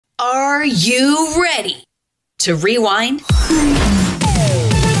Are you ready to rewind?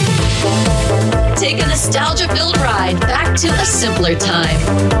 Take a nostalgia-filled ride back to a simpler time.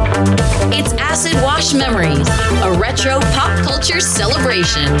 It's Acid Wash Memories, a retro pop culture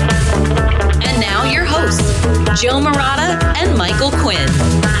celebration. And now your hosts, Joe Murata and Michael Quinn.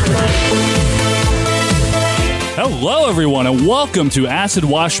 Hello, everyone, and welcome to Acid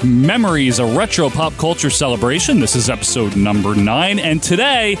Wash Memories, a retro pop culture celebration. This is episode number 9, and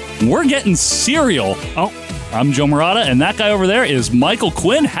today we're getting cereal. Oh, I'm Joe Murata, and that guy over there is Michael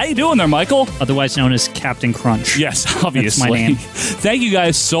Quinn. How you doing there, Michael? Otherwise known as Captain Crunch. Yes, obviously. That's my name. Thank you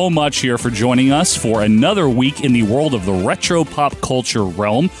guys so much here for joining us for another week in the world of the retro pop culture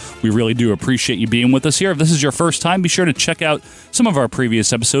realm. We really do appreciate you being with us here. If this is your first time, be sure to check out some of our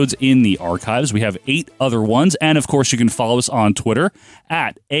previous episodes in the archives. We have 8 other ones, and of course, you can follow us on Twitter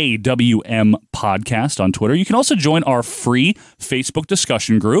at AWM Podcast on Twitter. You can also join our free Facebook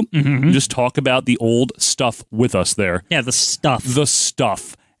discussion group. Just talk about the old stuff with us there. Yeah, the stuff. The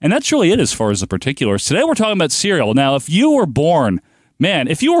stuff. And that's really it as far as the particulars. Today we're talking about cereal. Now, if you were born,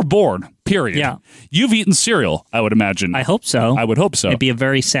 period. Yeah. You've eaten cereal, I would imagine. I hope so. I would hope so. It'd be a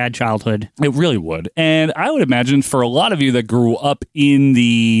very sad childhood. It really would. And I would imagine for a lot of you that grew up in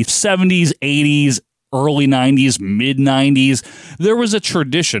the 70s, 80s, early 90s, mid 90s, there was a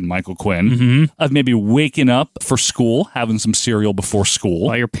tradition, Michael Quinn, of maybe waking up for school, having some cereal before school.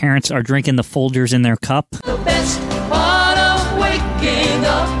 While your parents are drinking the Folgers in their cup. The best part of waking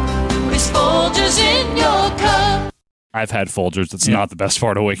up is Folgers in your cup. I've had Folgers. That's not the best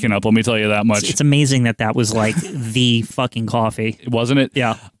part of waking up, let me tell you that much. It's amazing that was like the fucking coffee. Wasn't it?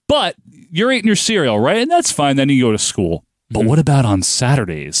 Yeah. But you're eating your cereal, right? And that's fine. Then you go to school. But what about on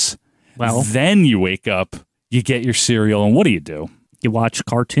Saturdays? Well, then you wake up, you get your cereal, and what do? You watch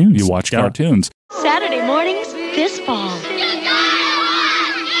cartoons. You watch cartoons. Saturday mornings this fall.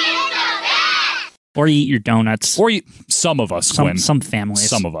 Or you eat your donuts. Or some of us, Quinn. Some families.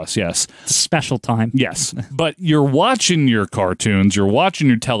 Some of us, yes. It's a special time. Yes. But you're watching your cartoons, you're watching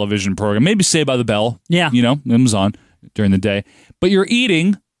your television program, maybe Saved by the Bell. Yeah. You know, it was on during the day. But you're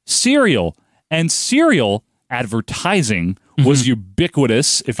eating cereal. And cereal advertising was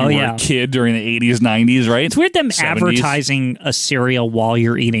ubiquitous if you were a kid during the 80s, 90s, right? It's weird them 70s. Advertising a cereal while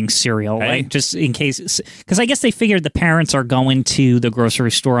you're eating cereal, right? Just in case, because I guess they figured the parents are going to the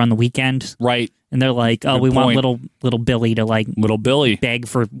grocery store on the weekend. Right. And they're like, oh, we want little Billy to beg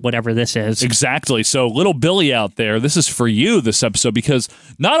for whatever this is. Exactly. So little Billy out there, this is for you this episode, because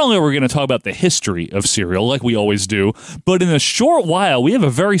not only are we going to talk about the history of cereal like we always do, but in a short while, we have a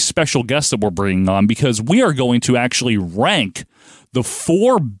very special guest that we're bringing on because we are going to actually rank the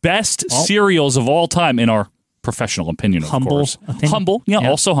 4 best cereals of all time in our professional opinion, of course. Humble. Yeah,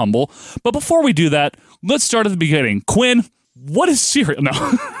 also humble. But before we do that, let's start at the beginning. Quinn, what is cereal?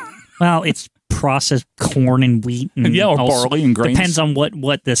 No. Well, it's processed corn and wheat. And or barley and grains. Depends on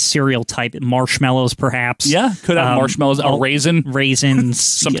what the cereal type. Marshmallows, perhaps. Yeah, could have marshmallows. A raisin. Raisins.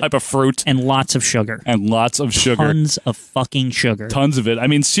 Some type of fruit. And lots of sugar. Tons of fucking sugar. Tons of it. I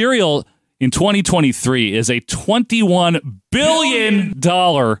mean, cereal in 2023 is a $21 billion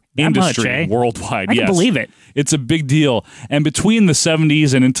industry worldwide. I can believe it. It's a big deal. And between the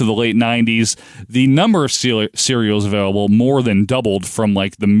 70s and into the late 90s, the number of cereals available more than doubled from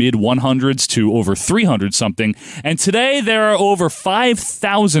like the mid 100s to over 300 something. And today there are over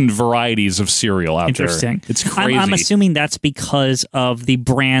 5,000 varieties of cereal out there. Interesting. It's crazy. I'm assuming that's because of the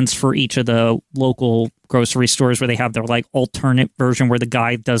brands for each of the local grocery stores where they have their like alternate version where the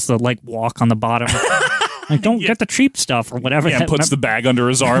guy does the like walk on the bottom. Like, don't get the cheap stuff or whatever. Yeah, puts the bag under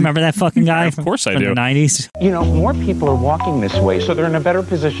his arm. Remember that fucking guy? Of course I do. From the 90s? You know, more people are walking this way, so they're in a better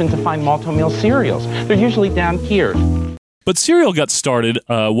position to find multi-meal cereals. They're usually down here. But cereal got started,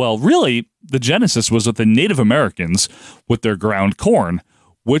 really, the genesis was with the Native Americans with their ground corn,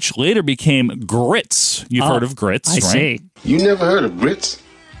 which later became grits. You've heard of grits, right? I see. You never heard of grits?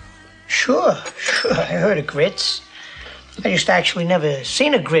 Sure. I heard of grits. I just actually never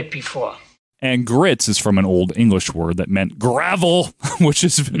seen a grit before. And grits is from an old English word that meant gravel, which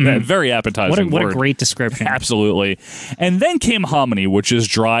is a very appetizing What word. a great description. Absolutely. And then came hominy, which is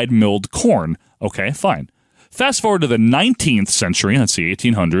dried milled corn. Okay, fine. Fast forward to the 19th century, let's see,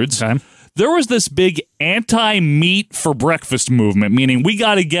 1800s. Okay. There was this big anti-meat for breakfast movement, meaning we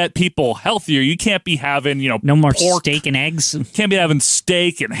got to get people healthier. You can't be having, no more pork. steak and eggs. Can't be having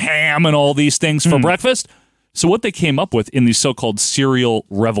steak and ham and all these things for breakfast. So what they came up with in the so-called cereal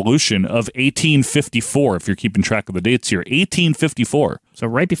revolution of 1854, if you're keeping track of the dates here, 1854. So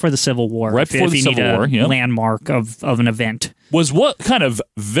right before the Civil War. Right before the Civil War, yeah. Landmark of an event. Was what kind of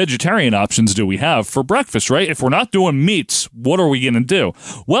vegetarian options do we have for breakfast, right? If we're not doing meats, what are we going to do?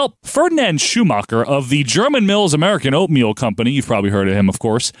 Well, Ferdinand Schumacher of the German Mills American Oatmeal Company, you've probably heard of him, of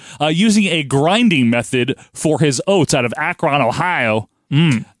course, using a grinding method for his oats out of Akron, Ohio.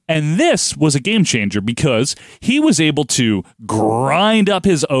 And this was a game changer because he was able to grind up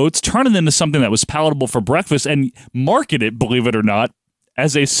his oats, turn it into something that was palatable for breakfast, and market it, believe it or not,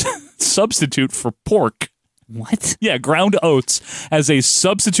 as a substitute for pork. What? Yeah, ground oats as a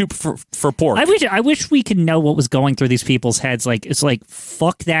substitute for pork. I wish we could know what was going through these people's heads. Like, it's like,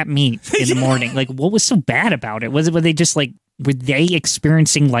 fuck that meat in the morning. Like, what was so bad about it? Were they just like, were they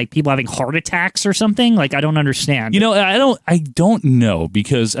experiencing like people having heart attacks or something? Like, I don't understand. You know, I don't know,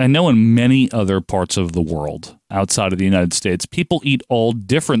 because I know in many other parts of the world outside of the United States, people eat all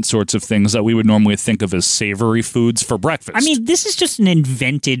different sorts of things that we would normally think of as savory foods for breakfast. I mean, this is just an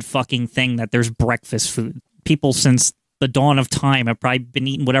invented fucking thing that there's breakfast food. People since the dawn of time have probably been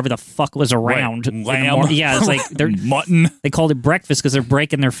eating whatever the fuck was around. Right. Lamb. Yeah, it's like they're mutton. They called it breakfast because they're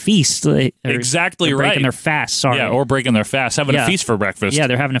breaking their feast. Exactly right. Breaking their fast. Sorry. Yeah, or breaking their fast, having a feast for breakfast. Yeah,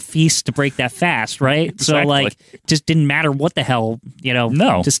 they're having a feast to break that fast, right? Exactly. So like, just didn't matter what the hell,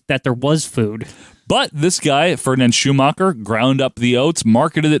 No, just that there was food. But this guy, Ferdinand Schumacher, ground up the oats,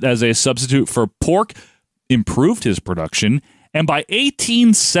 marketed it as a substitute for pork, improved his production, and by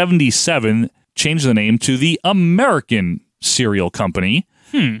 1877 changed the name to the American Cereal Company.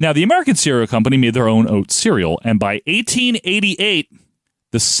 Now, the American Cereal Company made their own oat cereal, and by 1888,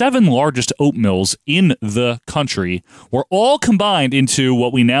 the 7 largest oat mills in the country were all combined into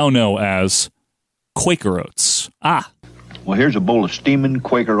what we now know as Quaker Oats. Well, here's a bowl of steaming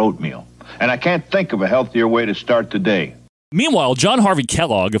Quaker oatmeal, and I can't think of a healthier way to start the day. Meanwhile, John Harvey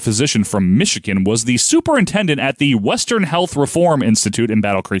Kellogg, a physician from Michigan, was the superintendent at the Western Health Reform Institute in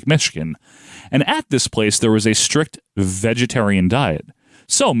Battle Creek, Michigan. And at this place, there was a strict vegetarian diet.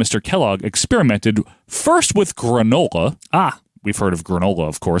 So Mr. Kellogg experimented first with granola. We've heard of granola,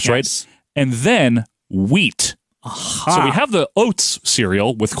 of course, right? And then wheat. So we have the oats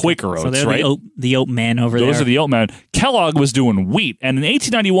cereal with Quaker Oats, so they're right? The oat man over there. Those are the oat man. Kellogg was doing wheat. And in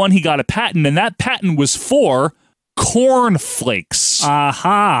 1891, he got a patent, and that patent was for corn flakes,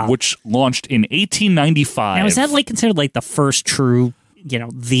 which launched in 1895. Now, is that like considered like the first true,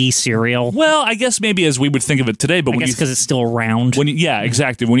 the cereal? Well, I guess maybe as we would think of it today, but I guess because it's still around.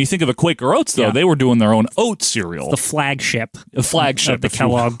 Exactly. When you think of the Quaker Oats, though, they were doing their own oat cereal. The flagship. The flagship of the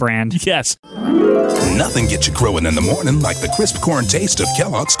Kellogg brand. Yes. Nothing gets you crowing in the morning like the crisp corn taste of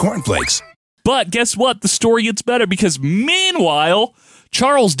Kellogg's Corn Flakes. But guess what? The story gets better, because meanwhile,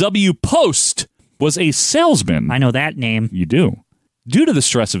 Charles W. Post was a salesman. I know that name. You do. Due to the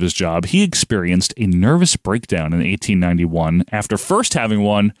stress of his job, he experienced a nervous breakdown in 1891 after first having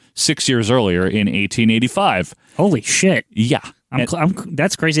one 6 years earlier in 1885. Holy shit. Yeah.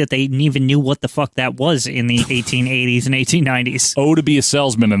 That's crazy that they even knew what the fuck that was in the 1880s and 1890s. Oh, to be a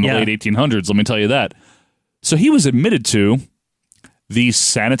salesman in the late 1800s, let me tell you that. So he was admitted to the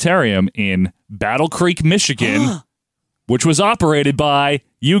sanitarium in Battle Creek, Michigan, which was operated by,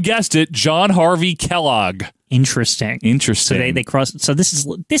 you guessed it, John Harvey Kellogg. Interesting. Interesting. So they crossed. So this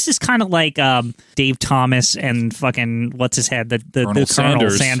is kind of like Dave Thomas and fucking what's his head, the Colonel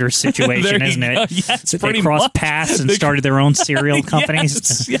Sanders situation, isn't it? Yes, they crossed paths and started their own cereal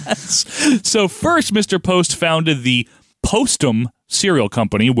companies. Yes. So first, Mr. Post founded the Postum Cereal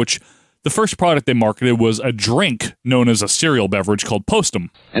Company, which the first product they marketed was a drink known as a cereal beverage called Postum.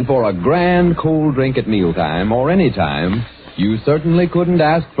 And for a grand cold drink at mealtime or any time, you certainly couldn't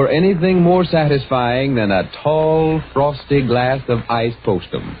ask for anything more satisfying than a tall, frosty glass of iced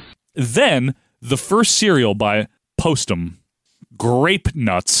Postum. Then, the first cereal by Postum, Grape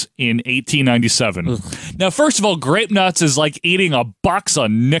Nuts, in 1897. Ugh. Now, first of all, Grape Nuts is like eating a box of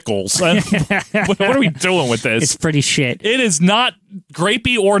nickels. What are we doing with this? It's pretty shit. It is not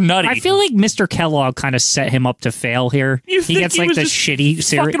grapey or nutty. I feel like Mr. Kellogg kind of set him up to fail here. He gets like the shitty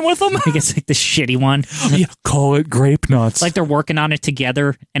cereal. Fucking with him? He gets like the shitty one. Yeah, call it Grape Nuts. Like they're working on it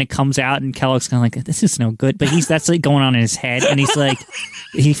together, and it comes out, and Kellogg's kind of like, "This is no good." But that's like going on in his head, and he's like,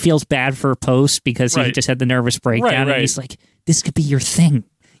 he feels bad for Post because he just had the nervous breakdown, and he's like, "This could be your thing.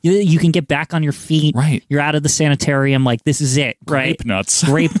 You can get back on your feet. Right. You're out of the sanitarium. Like, this is it. Right? Grape Nuts.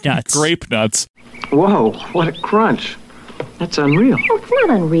 Grape Nuts. Grape Nuts. Whoa, what a crunch. That's unreal. Oh, it's not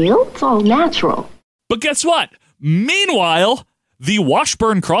unreal. It's all natural. But guess what? Meanwhile, the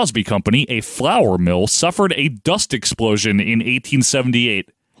Washburn Crosby Company, a flour mill, suffered a dust explosion in 1878.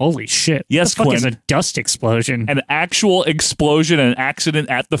 Holy shit. Yes, what the fuck Quinn. is a dust explosion? An actual explosion and accident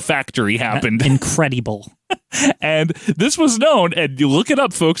at the factory happened. Incredible. And this was known, and you look it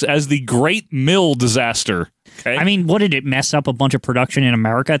up, folks, as the Great Mill Disaster. Okay? I mean, what did it mess up a bunch of production in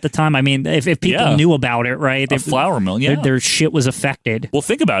America at the time? I mean, if people knew about it, right? A flour mill, yeah. Their shit was affected. Well,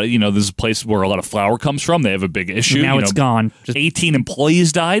 think about it. You know, this is a place where a lot of flour comes from. They have a big issue. Now it's gone. 18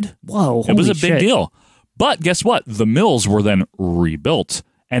 employees died. Whoa, it was a holy big shit. deal. But guess what? The mills were then rebuilt.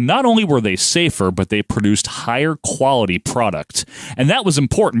 And not only were they safer, but they produced higher quality product. And that was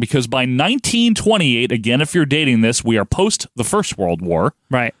important because by 1928, again, if you're dating this, we are post the First World War.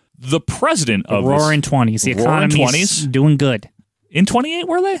 Right. The president of Roaring 20s. The economy's doing good. In 28,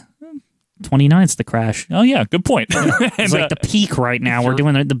 were they? 29's the crash. Oh, yeah. Good point. It's like the peak right now. We're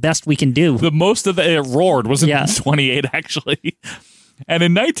doing the best we can do. The most of it roared was in 28, actually. And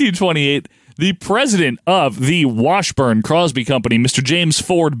in 1928, the president of the Washburn Crosby Company, Mr. James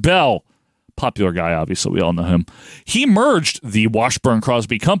Ford Bell, popular guy, obviously, we all know him, he merged the Washburn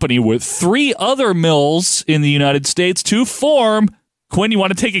Crosby Company with 3 other mills in the United States to form, Quinn, you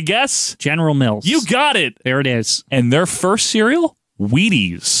want to take a guess? General Mills. You got it. There it is. And their first cereal?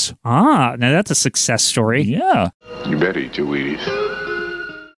 Wheaties. Ah, now that's a success story. Yeah. You better eat your Wheaties.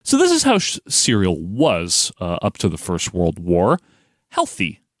 So this is how cereal was up to the First World War.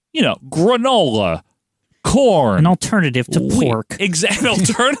 Healthy. You know, granola, corn. An alternative to pork. Exactly. An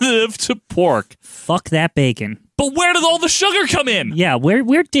alternative to pork. Fuck that bacon. But where did all the sugar come in? Yeah,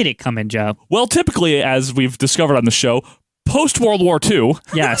 where did it come in, Joe? Well, typically, as we've discovered on the show, post-World War II.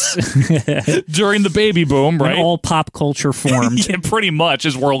 Yes. During the baby boom, right? When all pop culture formed. Yeah, pretty much,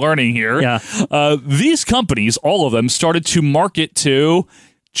 as we're learning here. Yeah. These companies, all of them, started to market to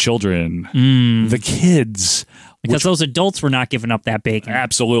children, the kids. Because those adults were not giving up that bacon.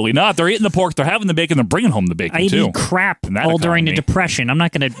 Absolutely not. They're eating the pork, they're having the bacon, they're bringing home the bacon, I too. eat crap all during the Depression. I'm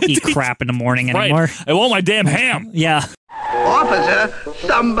not going to eat crap in the morning anymore. Right. I want my damn ham. Yeah. Officer,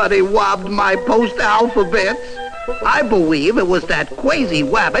 somebody robbed my post alphabets. I believe it was that crazy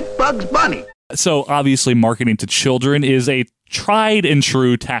rabbit, Bugs Bunny. So obviously marketing to children is a tried and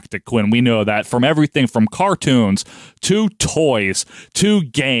true tactic, Quinn. We know that from everything from cartoons to toys to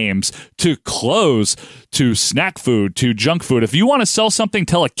games to clothes to snack food to junk food. If you want to sell something,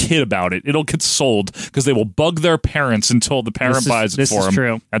 tell a kid about it. It'll get sold because they will bug their parents until the parent buys it for them. This is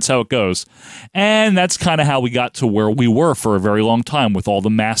true. That's how it goes. And that's kind of how we got to where we were for a very long time with all the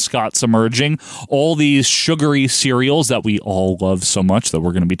mascots emerging, all these sugary cereals that we all love so much that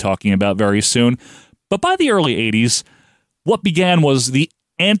we're going to be talking about very soon. But by the early 80s, what began was the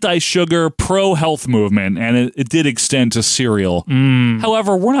anti-sugar, pro-health movement, and it did extend to cereal.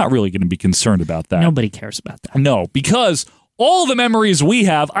 However, we're not really going to be concerned about that. Nobody cares about that. No, because all the memories we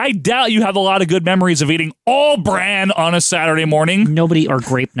have, I doubt you have a lot of good memories of eating all bran on a Saturday morning. Nobody, or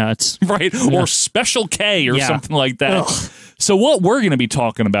grape nuts. Right, or Special K or something like that. Ugh. So what we're going to be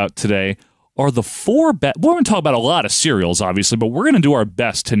talking about today are the 4 best. We're going to talk about a lot of cereals, obviously, but we're going to do our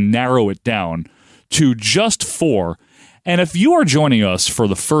best to narrow it down to just 4. And if you are joining us for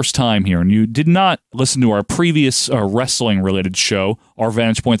the first time here and you did not listen to our previous wrestling-related show, Our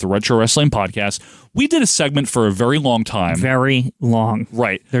Vantage Point, the Retro Wrestling Podcast, we did a segment for a very long time. Very long.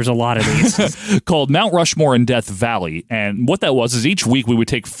 Right. There's a lot of these. Called Mount Rushmore and Death Valley. And what that was is each week we would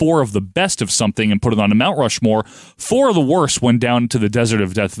take 4 of the best of something and put it on a Mount Rushmore. 4 of the worst went down to the desert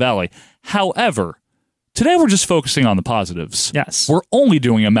of Death Valley. However, today we're just focusing on the positives. Yes. We're only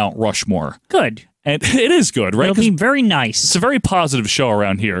doing a Mount Rushmore. Good. And it is good, right? It'll be very nice. It's a very positive show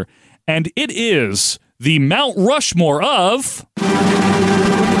around here. And it is the Mount Rushmore of...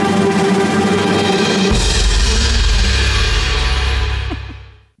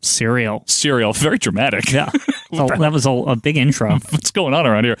 Cereal. Cereal. Very dramatic. Yeah. So that was a big intro. What's going on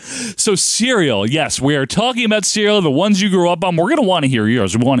around here? So cereal, yes, we are talking about cereal, the ones you grew up on. We're going to want to hear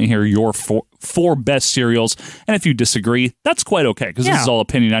yours. We want to hear your 4 best cereals. And if you disagree, that's quite okay, because this is all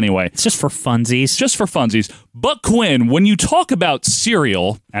opinion anyway. It's just for funsies. Just for funsies. But Quinn, when you talk about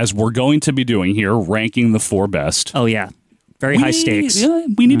cereal, as we're going to be doing here, ranking the 4 best. Oh, yeah. Very high stakes.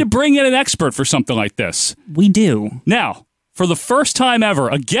 We need to bring in an expert for something like this. We do. Now, for the first time ever,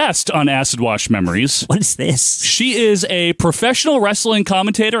 a guest on Acid Wash Memories. What is this? She is a professional wrestling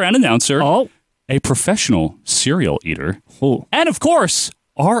commentator and announcer. Oh. A professional cereal eater. Oh. And of course,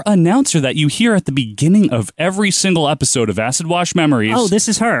 our announcer that you hear at the beginning of every single episode of Acid Wash Memories. Oh, this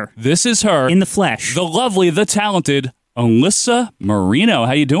is her. This is her. In the flesh. The lovely, the talented Alyssa Marino.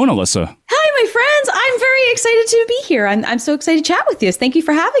 How you doing, Alyssa? Hi, my friends. I'm very excited to be here. I'm so excited to chat with you. Thank you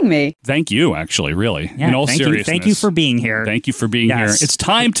for having me. Thank you, actually, really. Yeah, in all thank seriousness. Thank you for being here. Thank you for being here. It's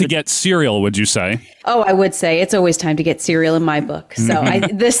time to get cereal, would you say? Oh, I would say it's always time to get cereal in my book. So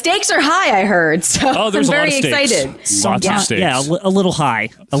the stakes are high, I heard. So there's I'm very a lot of stakes. excited. Lots of stakes. Yeah, a little high.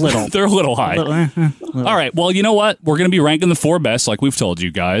 A little. They're a little high. All right. Well, you know what? We're going to be ranking the 4 best, like we've told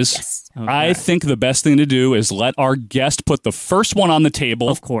you guys. Yes. Okay. I think the best thing to do is let our guest put the first one on the table.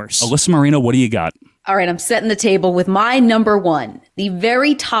 Of course. Alyssa Marino, what do you got? All right, I'm setting the table with my number 1. The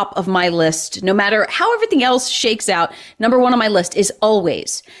very top of my list, no matter how everything else shakes out, number 1 on my list is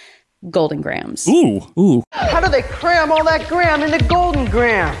always Golden Grams. Ooh. How do they cram all that gram into Golden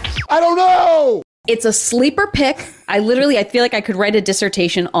Grams? I don't know. It's a sleeper pick. I feel like I could write a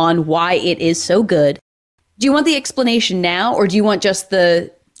dissertation on why it is so good. Do you want the explanation now, or do you want just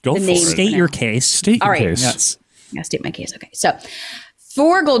the name? State your case. State your case. Yes. I'll state my case. Okay. So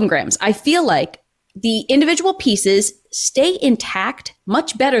for Golden Grams, I feel like the individual pieces stay intact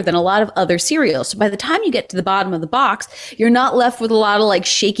much better than a lot of other cereals. So by the time you get to the bottom of the box, you're not left with a lot of like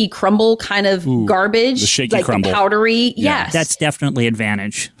shaky crumble kind of garbage. The shaky like crumble. The powdery. Yeah. Yes. That's definitely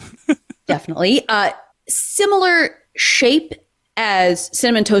advantage. Definitely. Similar shape as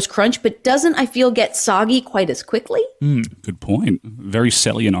Cinnamon Toast Crunch, but doesn't, I feel, get soggy quite as quickly. Good point. Very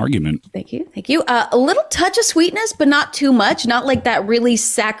salient argument. Thank you. Thank you. A little touch of sweetness, but not too much. Not like that really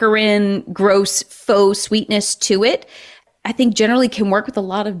saccharine, gross, faux sweetness to it. I think generally can work with a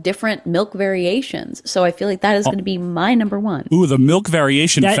lot of different milk variations. So I feel like that is going to be my number 1. Ooh, the milk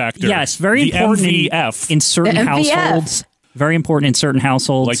variation factor. Yes, very the important MVF. in certain The MVF. households. Very important in certain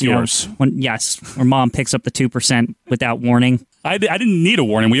households. Like yours. Where mom picks up the 2% without warning. I didn't need a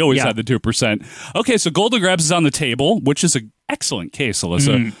warning. We always had the 2%. Okay, so Golden Grams is on the table, which is an excellent case,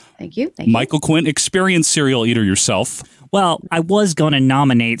 Alyssa. Thank you. Michael Quinn, experienced cereal eater yourself. Well, I was going to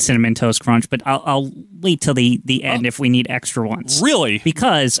nominate Cinnamon Toast Crunch, but I'll wait till the end if we need extra ones. Really?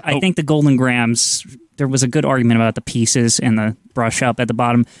 Because I think the Golden Grams, there was a good argument about the pieces and the brush up at the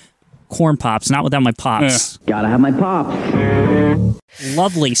bottom. Corn Pops, not without my Pops. Gotta have my Pops.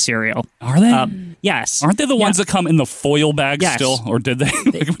 Lovely cereal. Are they? Yes. Aren't they the ones that come in the foil bag still? Or did they?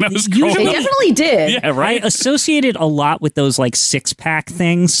 Like when I was growing They up? definitely did. Yeah, right? I associated a lot with those like 6-pack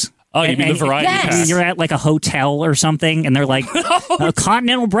things. Oh, you mean the variety pack? You're at like a hotel or something, and they're like, a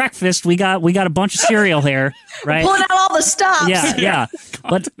continental breakfast. We got a bunch of cereal here, right? Pulling out all the stops. Yeah.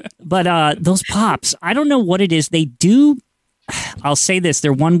 But those Pops, I don't know what it is. They do. I'll say this: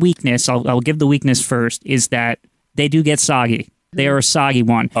 their one weakness. I'll give the weakness first. Is that they do get soggy. They are a soggy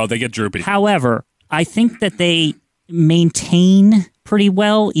one. Oh, they get droopy. However, I think that they maintain pretty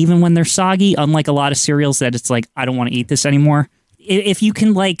well even when they're soggy. Unlike a lot of cereals that it's like I don't want to eat this anymore. If you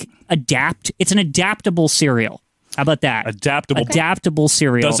can like adapt, it's an adaptable cereal. How about that? Adaptable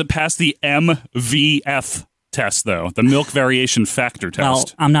cereal. Does it pass the MVF test, though? The milk variation factor test. Well,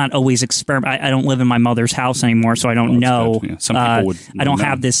 I'm not always I don't live in my mother's house anymore, so I don't know. Yeah, some people would I don't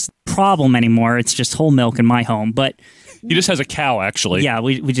have this problem anymore. It's just whole milk in my home. But he just has a cow, actually. Yeah,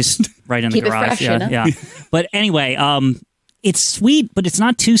 we just right in the Keep it garage. fresh, Yeah. But anyway, it's sweet, but it's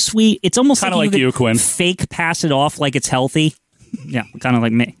not too sweet. It's almost Kinda like you, Quinn. Fake pass it off like it's healthy. Yeah, kind of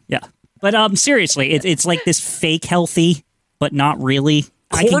like me. Yeah. But seriously, it's like this fake healthy, but not really.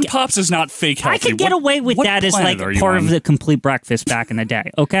 Corn Pops is not fake healthy. I could get away with that as like part of the complete breakfast back in the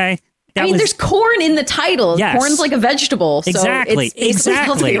day. Okay. There's corn in the title. Yes. Corn's like a vegetable. So Exactly. It's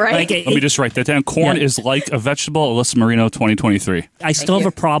healthy, right? Let me just write that down. Corn is like a vegetable. Alyssa Marino, 2023. I still have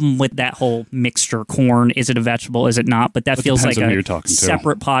a problem with that whole mixture. Corn, is it a vegetable? Is it not? But that feels like depends on who a you're talking to.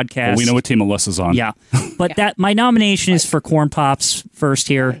 separate podcast. Well, we know what team Alyssa's on. Yeah. But that my nomination is for Corn Pops first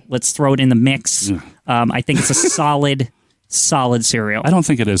here. Let's throw it in the mix. I think it's a solid cereal. I don't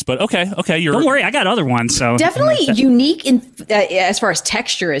think it is, but okay. Don't worry, I got other ones. So Definitely unique in as far as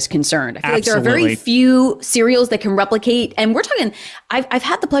texture is concerned. I feel like there are very Absolutely. few cereals that can replicate. And we're talking. I've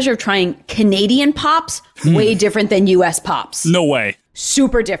had the pleasure of trying Canadian Pops, way different than U.S. Pops. No way.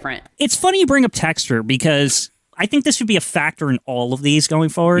 Super different. It's funny you bring up texture because I think this should be a factor in all of these going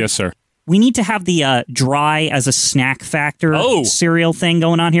forward. Yes, sir. We need to have the dry as a snack factor cereal thing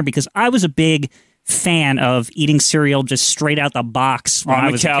going on here because I was a big fan of eating cereal just straight out the box when On I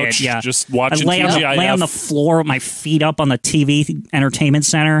the was couch, a kid. Yeah. just watching I'd lay on the floor with my feet up on the TV entertainment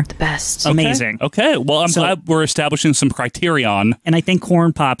center. The best. Amazing. Okay. Well, I'm glad we're establishing some criterion. And I think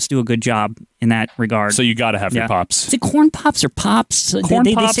Corn Pops do a good job in that regard. So you got to have your Pops. Is it Corn Pops or Pops? Corn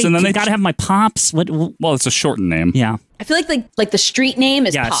Pops, say, and then they got to have my Pops. Well, it's a shortened name. Yeah. I feel like the street name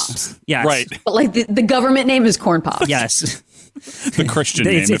is Yes. Pops. Yes. Right. But like the government name is Corn Pops. Yes. The Christian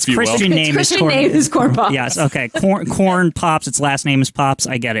name, Its if you Christian will. name Christian name is Corn Pops. Yes, okay. Corn Pops, its last name is Pops.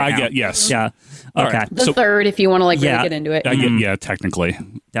 I get it now. Yes. Yeah. All Okay. right. The third, if you want to really get into it. Yeah, technically.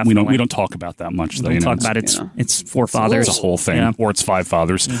 Definitely. We don't talk about that much, though. We don't talk about its forefathers. It's a whole thing. Yeah. Or its five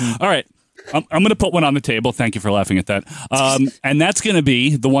fathers. All right. I'm going to put one on the table. Thank you for laughing at that. And that's going to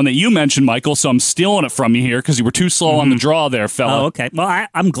be the one that you mentioned, Michael. So I'm stealing it from you here because you were too slow on the draw there, fella. Oh, okay. Well,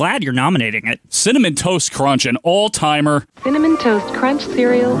 I'm glad you're nominating it. Cinnamon Toast Crunch, an all-timer. Cinnamon Toast Crunch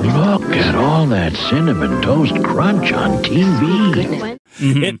cereal. Look at all that Cinnamon Toast Crunch on TV.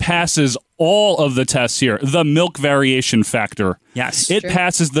 It passes all of the tests here. The milk variation factor. Yes. It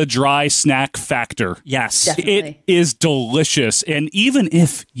passes the dry snack factor. Yes. Definitely. It is delicious. And even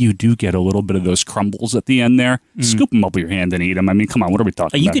if you do get a little bit of those crumbles at the end there, scoop them up with your hand and eat them. I mean, come on, what are we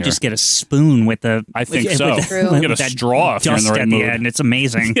talking about You could here? just get a spoon with the... I think so. With Get a that straw if you're in the dust right at mood. the end. It's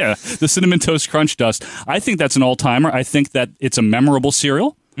amazing. Yeah, the Cinnamon Toast Crunch dust. I think that's an all-timer. I think that it's a memorable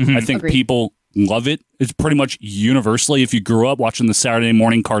cereal. I think Agreed. people love it. It's pretty much universally, if you grew up watching the Saturday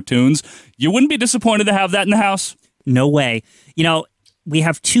morning cartoons, you wouldn't be disappointed to have that in the house. No way. You know, we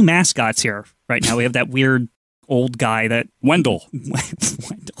have two mascots here right now. We have that weird old guy that... Wendell.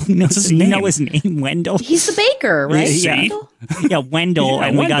 Wendell. Who knows his name? You know his name? Wendell? He's the baker, right? Yeah, yeah, Wendell. Yeah,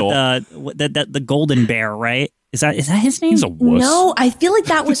 and Wendell. we got the golden bear, right? Is that his name? He's a wuss. No, I feel like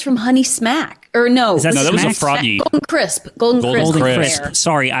that was from Honey Smack. Or no. Is that No, that was a Smack? froggy. Golden Crisp. Golden Golden Crisp. Crisp. Bear.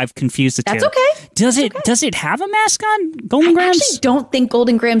 Sorry, I've confused the two. That's okay. Does it have a mascot? Golden I Grams? actually don't think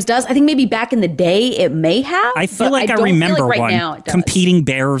Golden Grams does. I think maybe back in the day it may have. I feel but like I don't remember feel like right one. now it does. Competing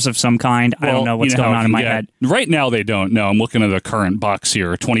bears of some kind. I don't know what's going on in my head. Right now, they don't. No, I'm looking at the current box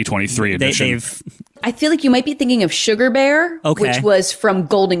here, 2023 edition. I feel like you might be thinking of Sugar Bear, Okay. which was from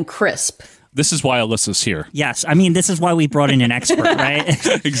Golden Crisp. This is why Alyssa's here. Yes, I mean, this is why we brought in an expert, right?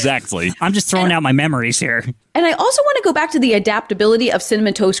 Exactly. I'm just throwing out my memories here. And I also want to go back to the adaptability of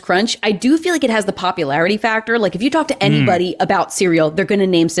Cinnamon Toast Crunch. I do feel like it has the popularity factor. Like if you talk to anybody about cereal, they're going to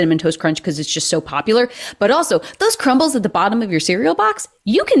name Cinnamon Toast Crunch because it's just so popular. But also those crumbles at the bottom of your cereal box,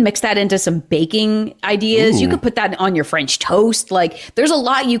 you can mix that into some baking ideas. Ooh. You could put that on your French toast. Like there's a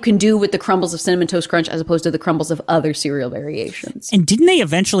lot you can do with the crumbles of Cinnamon Toast Crunch as opposed to the crumbles of other cereal variations. And didn't they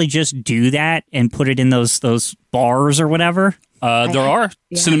eventually just do that and put it in those bars or whatever? There are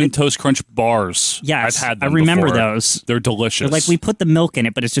Cinnamon Toast Crunch bars. Yes, I've had them I remember before. those. They're delicious. Like we put the milk in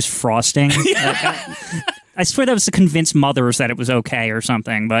it, but it's just frosting. I swear that was to convince mothers that it was okay or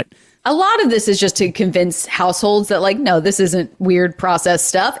something, but... A lot of this is just to convince households that, like, no, this isn't weird processed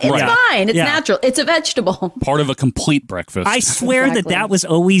stuff. It's Right. fine. It's natural. It's a vegetable. Part of a complete breakfast. I swear Exactly. that was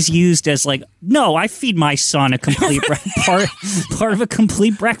always used as like, no, I feed my son a complete part of a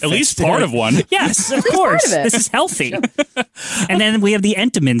complete breakfast. At least part of one. Yes, of least course. part of it. This is healthy. And then we have the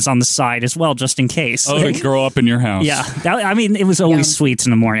Entenmann's on the side as well, just in case. Oh, to grow up in your house. Yeah, I mean, it was always sweets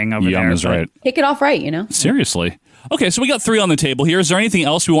in the morning over Yum there. is but- right. Kick it off right, you know? Seriously. Okay, so we got 3 on the table here. Is there anything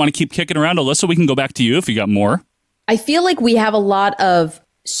else we want to keep kicking around? Alyssa, we can go back to you if you got more. I feel like we have a lot of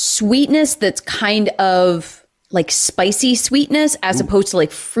sweetness that's kind of like spicy sweetness as opposed to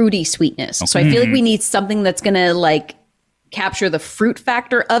like fruity sweetness. So I feel like we need something that's going to like capture the fruit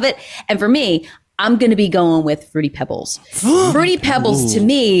factor of it. And for me, I'm going to be going with Fruity Pebbles. Fruity Pebbles to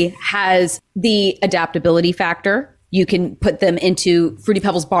me has the adaptability factor. You can put them into Fruity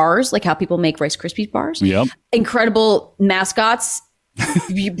Pebbles bars, like how people make Rice Krispies bars. Yep. Incredible mascots,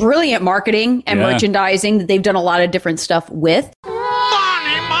 brilliant marketing and Yeah. merchandising that they've done a lot of different stuff with.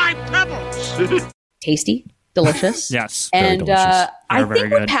 My Pebbles! Tasty, delicious. Yes. And delicious. I Very, think very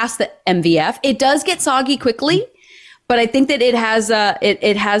we're good. past the MVF. It does get soggy quickly, but I think that it has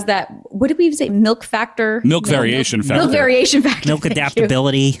it has that, what did we even say? Milk factor? Milk variation factor. Milk variation factor. Milk Thank you.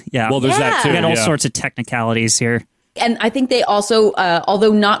 adaptability. Yeah. Well, there's that too. we got all yeah. sorts of technicalities here. And I think they also,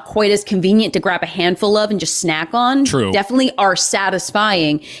 although not quite as convenient to grab a handful of and just snack on, True. definitely are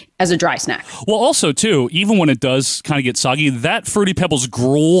satisfying as a dry snack. Well, also, too, even when it does kind of get soggy, that Fruity Pebbles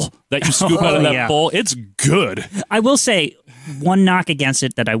gruel that you scoop out of that yeah. bowl, it's good. I will say one knock against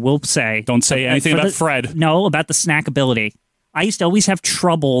it that I will say. Don't say anything for about the- Fred. No, about the snackability. I used to always have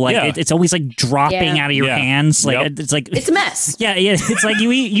trouble. Like Yeah. it's always like dropping Yeah. out of your Yeah. hands. Like Yep. it's like It's a mess. yeah. It's like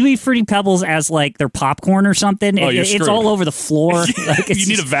you eat Fruity Pebbles as like their popcorn or something. Oh, you're It's screwed. all over the floor. Like, it's You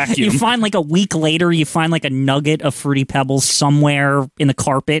need a vacuum. You find like a week later, you find like a nugget of Fruity Pebbles somewhere in the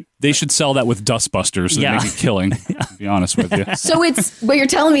carpet. They should sell that with Dustbusters. They Yeah. make a killing, to be honest with you. So it's, what you're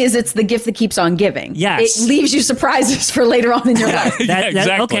telling me is it's the gift that keeps on giving. Yes. It leaves you surprises for later on in your life. Yeah,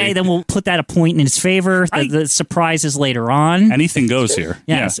 exactly. Okay, then we'll put that a point in its favor. The surprises later on. Anything goes here.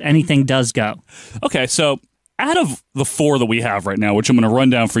 Yes, anything does go. Okay, so out of the 4 that we have right now, which I'm going to run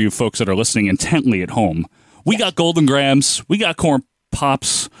down for you folks that are listening intently at home, We got Golden Grams, we got Corn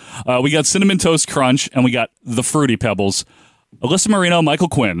Pops, we got Cinnamon Toast Crunch, and we got the Fruity Pebbles. Alyssa Marino, Michael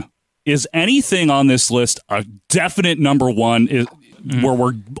Quinn. Is anything on this list a definite number one where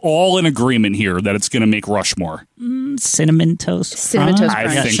we're all in agreement here that it's going to make Rushmore? Cinnamon Toast Cinnamon Toast Crunch.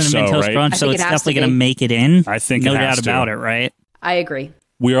 I think Cinnamon so, Toast right? Crunch, I so think it's it has definitely to going to be. make it in. I think no it has doubt to. about it, right? I agree.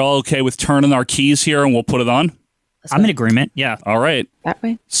 We're all okay with turning our keys here and we'll put it on? I'm in agreement, yeah. All right. That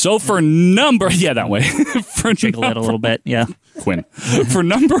way? So for number... Yeah, that way. For Jiggle it a little bit, yeah. Quinn. For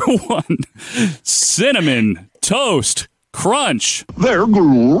number one, Cinnamon Toast Crunch. They're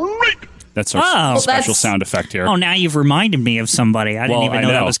great. That's our Oh. special sound effect here. Oh, now you've reminded me of somebody. I didn't even know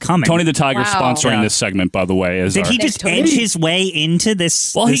that was coming. Tony the Tiger Wow. sponsoring Yeah. this segment, by the way. Did he just edge his way into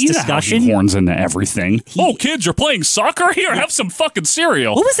this, Well, this he discussion? horns into everything. Oh, kids, you're playing soccer? Here, have some fucking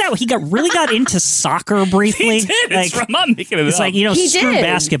cereal. What was that? He really got into soccer briefly. He did. I'm not making it It's up. like, you know, He screw did.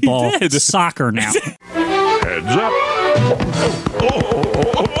 basketball. He did. Soccer now. Heads up.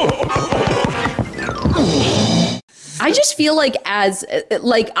 I just feel like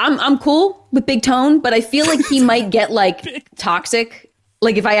I'm cool with Big Tone, but I feel like he might get like toxic.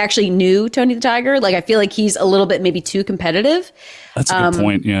 Like if I actually knew Tony the Tiger, like I feel like he's a little bit maybe too competitive. That's a good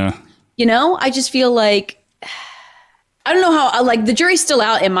point, yeah. You know, I just feel like I don't know how like the jury's still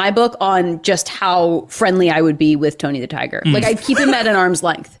out in my book on just how friendly I would be with Tony the Tiger. Like I'd keep him at an arm's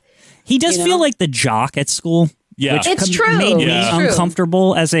length. He does feel like the jock at school. Yeah. Which It's true. made me Yeah.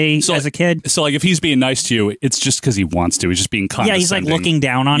 uncomfortable as a kid. So, like, if he's being nice to you, it's just because he wants to. He's just being condescending. Yeah, he's like looking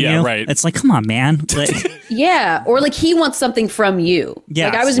down on Yeah, you. right. It's like, come on, man. Like, Yeah, or like he wants something from you.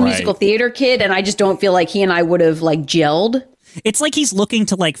 Yes, like I was a right. musical theater kid, and I just don't feel like he and I would have like gelled. it's like he's looking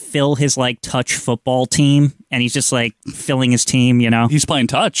to like fill his like touch football team, and he's just like filling his team. You know, he's playing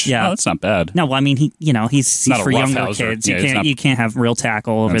touch. Yeah, Oh, that's not bad. No, I mean he's not a for younger roughhouser. kids. Yeah, he's not- You can't have real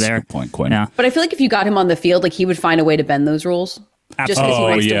tackle over That's a there. good point, Quinn. Yeah. But I feel like if you got him on the field, like he would find a way to bend those rules. Just because he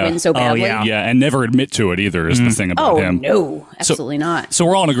wants to win so badly. Yeah, and never admit to it either is the thing about him. No, absolutely not. So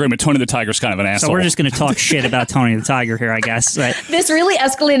we're all in agreement. Tony the Tiger's kind of an asshole. So we're just going to talk shit about Tony the Tiger here, I guess. Right? This really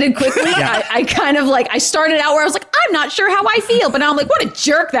escalated quickly. Yeah. I kind of like, I started out where I was like, I'm not sure how I feel, but now I'm like, what a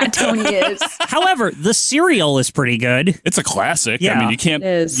jerk that Tony is. However, the cereal is pretty good. It's a classic. Yeah. I mean, you can't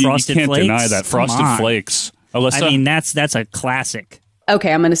Frosted can't Flakes? deny that. Come Frosted on. Flakes. Alyssa? I mean, that's a classic.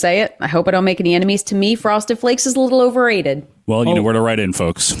 Okay, I'm going to say it. I hope I don't make any enemies. To me, Frosted Flakes is a little overrated. Well, you know where to write in,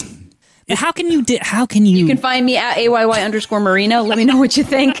 folks. How can you? You can find me at AYY_Marino. Let me know what you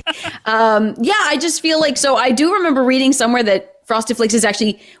think. I just feel like, so I do remember reading somewhere that Frosted Flakes is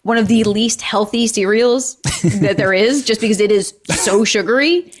actually one of the least healthy cereals that there is, just because it is so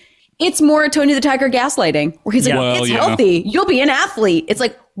sugary. It's more Tony the Tiger gaslighting, where he's like, it's healthy. You'll be an athlete. It's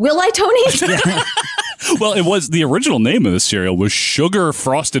like, will I, Tony? Well, it was the original name of the cereal was Sugar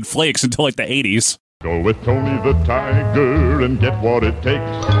Frosted Flakes until like the 80s. Go with Tony the Tiger and get what it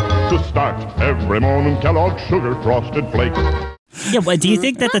takes to start every morning. Kellogg's Sugar Frosted Flakes. Yeah, but do you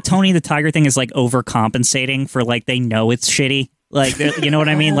think that the Tony the Tiger thing is like overcompensating for like they know it's shitty? Like, you know what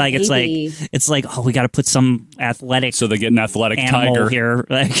I mean? Like, it's like, oh, we got to put some athletic. So they get an athletic animal tiger here.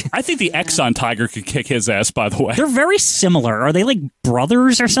 Like, I think the Exxon Tiger could kick his ass. By the way, they're very similar. Are they like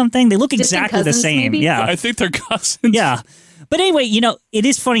brothers or something? They look Distant exactly the cousins, same. maybe? Yeah, I think they're cousins. Yeah. But anyway, you know, it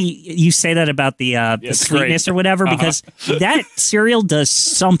is funny you say that about the It's sweetness great. or whatever, because that cereal does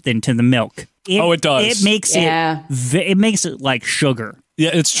something to the milk. It does. It makes it makes it like sugar.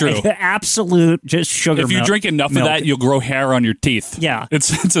 Yeah, it's true. Like, absolute just sugar. If you drink enough of that, you'll grow hair on your teeth. Yeah.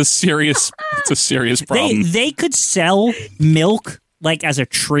 it's a serious problem. They could sell milk like as a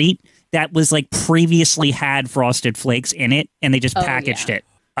treat that was like previously had Frosted Flakes in it, and they just packaged it.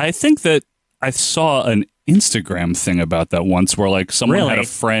 I think that I saw an Instagram thing about that once where like someone had Really? a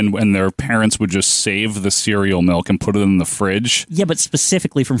friend and their parents would just save the cereal milk and put it in the fridge. Yeah, but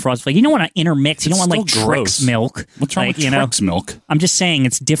specifically from Frosted Flakes. You don't want to intermix. You It's don't want like still Trix gross. milk. What's wrong like, with you know? Trix milk? I'm just saying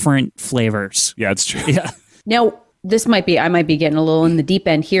it's different flavors. Yeah, it's true. Yeah. Now, I might be getting a little in the deep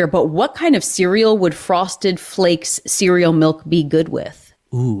end here, but what kind of cereal would Frosted Flakes cereal milk be good with?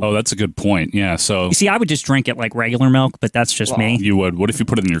 Ooh. Oh, that's a good point. Yeah, so You see, I would just drink it like regular milk, but that's just me. you would. What if you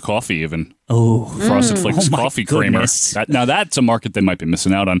put it in your coffee even? Oh, Frosted Flakes Oh my coffee goodness. creamer. Now that's a market they might be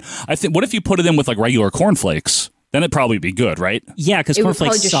missing out on. I think. What if you put it in with like regular cornflakes? Then it'd probably be good, right? Yeah, because It would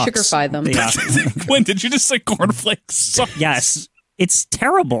probably cornflakes just sucks. sugarify them. Yeah. When did you just say cornflakes suck? Yes, it's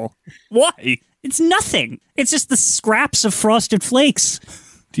terrible. Why? It's nothing. It's just the scraps of Frosted Flakes.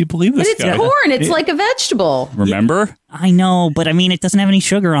 Do you believe But this it's guy? corn. It's like a vegetable. Remember? I know, but I mean, it doesn't have any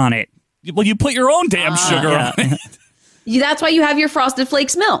sugar on it. Well, you put your own damn sugar yeah. on it. That's why you have your Frosted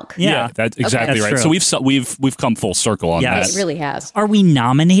Flakes milk. Yeah. That's exactly That's right. true. So we've come full circle on Yes. that. It really has. Are we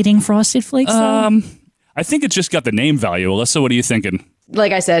nominating Frosted Flakes? Though? I think it's just got the name value. Alyssa, what are you thinking?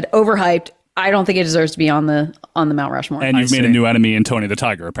 Like I said, overhyped. I don't think it deserves to be on the Mount Rushmore. And you've made a new enemy in Tony the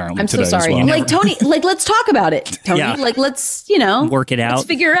Tiger, apparently. I'm today so sorry. As well. Like Tony, like let's talk about it, Tony. Yeah. Like let's work it out. Let's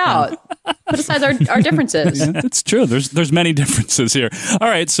figure it out. Put aside our differences. Yeah, it's true. There's many differences here. All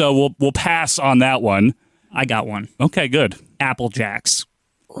right, so we'll pass on that one. I got one. Okay, good. Apple Jacks.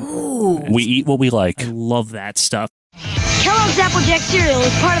 Ooh. We eat what we like. I love that stuff. Kellogg's Applejack cereal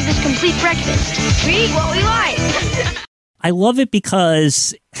is part of this complete breakfast. We eat what we like. I love it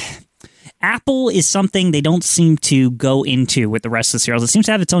because Apple is something they don't seem to go into with the rest of the cereals. It seems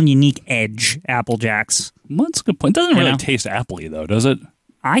to have its own unique edge, Apple Jacks. Well, that's a good point. It doesn't really taste appley, though, does it?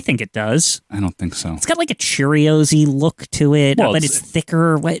 I think it does. I don't think so. It's got like a Cheerios-y look to it, Well, but it's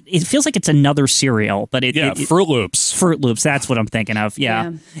thicker. It feels like it's another cereal, but Fruit Loops. Fruit Loops, that's what I'm thinking of.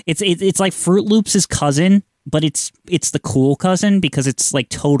 Yeah. It's like Fruit Loops' cousin, but it's the cool cousin because it's like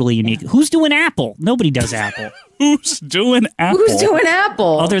totally unique. Who's doing Apple? Nobody does Apple. Who's doing Apple? Who's doing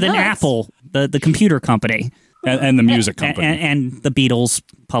Apple? Other than Apple, the computer company. And the music company. And the Beatles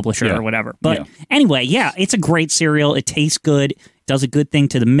publisher or whatever. But anyway, it's a great cereal. It tastes good. Does a good thing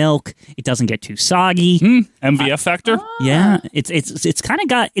to the milk. It doesn't get too soggy. MVF factor? Yeah. It's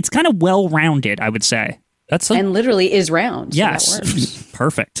kind of well-rounded, I would say. And literally is round. Yes. So that works.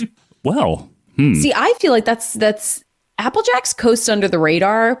 Perfect. Well. See, I feel like that's Apple Jacks coasts under the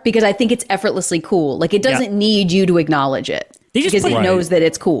radar because I think it's effortlessly cool. Like it doesn't need you to acknowledge it. Because it knows that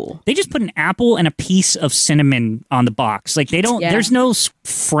it's cool. They just put an apple and a piece of cinnamon on the box. Like they don't. There's no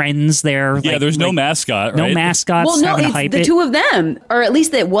friends there. Yeah, there's no mascot. No right? mascots. Well, no, having to it's hype the two of them, or at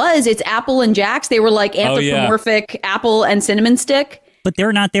least it was. It's Apple and Jacks. They were like anthropomorphic apple and cinnamon stick. But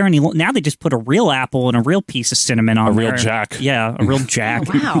they're not there anymore. Now they just put a real apple and a real piece of cinnamon on there. A real Jack. Yeah, a real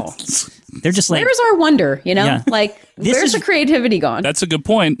Jack. Wow. They're just like, where's our wonder? You know, Yeah. like where's the creativity gone? That's a good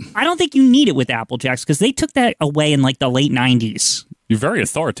point. I don't think you need it with Apple Jacks because they took that away in like the late 90s. You're very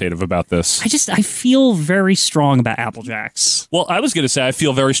authoritative about this. I feel very strong about Apple Jacks. Well, I was going to say I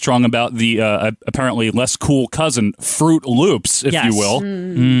feel very strong about the apparently less cool cousin Fruit Loops, if you will.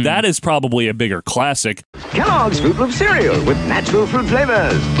 That is probably a bigger classic. Kellogg's Fruit Loop cereal with natural fruit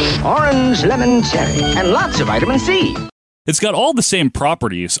flavors. Orange, lemon, cherry, and lots of vitamin C. It's got all the same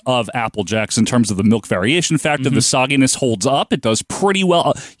properties of Apple Jacks in terms of the milk variation factor. The sogginess holds up. It does pretty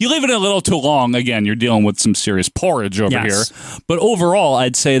well. You leave it a little too long, again, you're dealing with some serious porridge over here. But overall,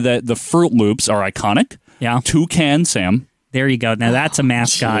 I'd say that the Fruit Loops are iconic. Yeah. Toucan Sam. There you go. Now that's a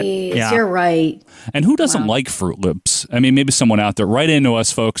mascot. Jeez, you're right. And who doesn't like Fruit Loops? I mean, maybe someone out there. Write into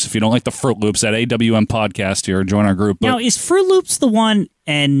us, folks, if you don't like the Fruit Loops at AWM Podcast here. Join our group. Now, is Fruit Loops the one,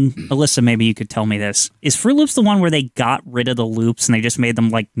 and Alyssa, maybe you could tell me this, is Fruit Loops the one where they got rid of the loops and they just made them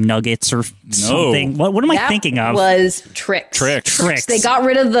like nuggets or something? What am I thinking of? Was Tricks. Tricks. They got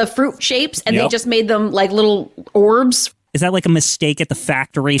rid of the fruit shapes and they just made them like little orbs. Is that like a mistake at the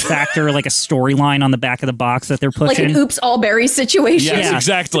factory like a storyline on the back of the box that they're pushing? Like an oops, all berries situation. Yes,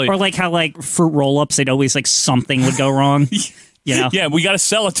 exactly. Or like how like fruit roll-ups, they'd always like something would go wrong. You know? Yeah, we got to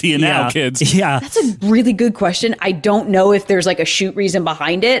sell it to you now, kids. Yeah. That's a really good question. I don't know if there's like a shoot reason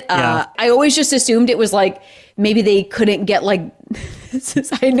behind it. I always just assumed it was like maybe they couldn't get like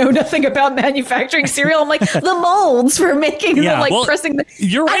I know nothing about manufacturing cereal. I'm like the molds for making the pressing the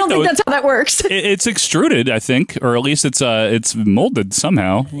You're right, I don't think that's how that works. It's extruded, I think, or at least it's molded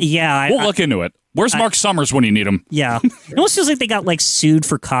somehow. Yeah. We'll look into it. Where's Mark Summers when you need him? Yeah. It almost feels like they got like sued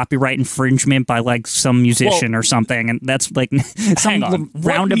for copyright infringement by like some musician or something. And that's like some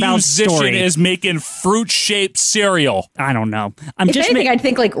roundabout what musician story. Is making fruit-shaped cereal? I don't know. If anything, I'd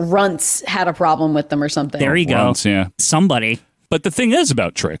think like Runts had a problem with them or something. There you go. Runts, yeah. Somebody. But the thing is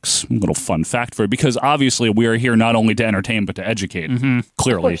about Tricks, a little fun fact for you, because obviously we are here not only to entertain but to educate,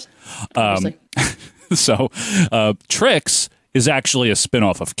 clearly. So Tricks is actually a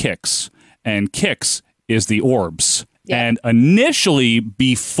spinoff of Kix, and Kix is the Orbs. Yeah. And initially,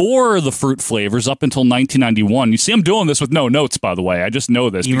 before the fruit flavors, up until 1991, you see I'm doing this with no notes, by the way. I just know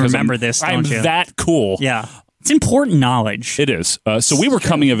this. You because remember this, don't you? I'm that cool. Yeah. It's important knowledge. It is. So we were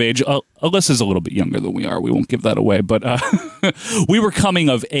coming of age. Alyssa's a little bit younger than we are. We won't give that away. But we were coming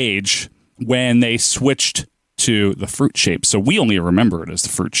of age when they switched to the fruit shape. So we only remember it as the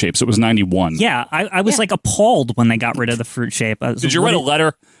fruit shapes. It was 91. Yeah. I was like appalled when they got rid of the fruit shape. Did you write a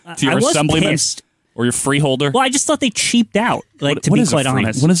letter to your assemblyman or your freeholder? Well, I just thought they cheeped out, to be quite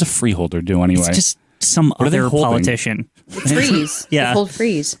honest. What does a freeholder do anyway? It's just some other politician. Freeze. Yeah. Cold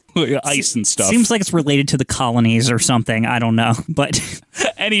freeze. Ice and stuff. Seems like it's related to the colonies or something. I don't know. But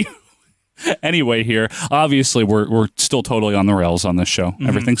anyway, here, obviously, we're still totally on the rails on this show.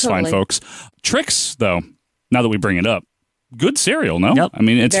 Everything's fine, folks. Tricks, though, now that we bring it up, good cereal, no? Yep. I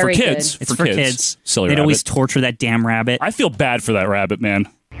mean, it's Very for kids. It's for kids. Silly They'd rabbit. always torture that damn rabbit. I feel bad for that rabbit, man.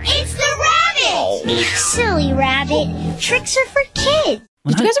 It's the rabbit! Silly rabbit. Tricks are for kids.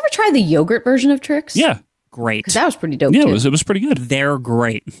 Did you guys ever try the yogurt version of Trix? Yeah. Great. Because that was pretty dope, Yeah, too. it was pretty good. They're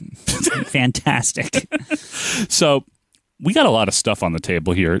great. Fantastic. So we got a lot of stuff on the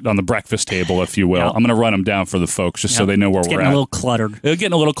table here, on the breakfast table, if you will. Yep. I'm going to run them down for the folks just so they know where It's we're getting at. a little cluttered. They're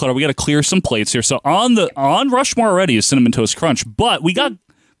getting a little cluttered. We got to clear some plates here. So on Rushmore already is Cinnamon Toast Crunch, but we got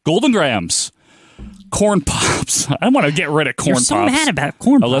Golden Grahams, Corn Pops. I want to get rid of Corn You're so Pops. mad about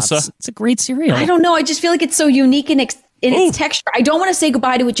Corn Alyssa? Pops. It's a great cereal. I don't know. I just feel like it's so unique in its texture. I don't want to say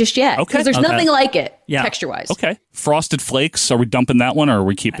goodbye to it just yet. Okay. Because there's Okay. nothing like it, Yeah. texture-wise. Okay. Frosted Flakes. Are we dumping that one or are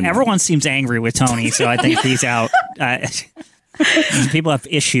we keeping Everyone seems angry with Tony, so I think he's out. People have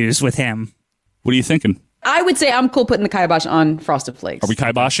issues with him. What are you thinking? I would say I'm cool putting the kibosh on Frosted Flakes. Are we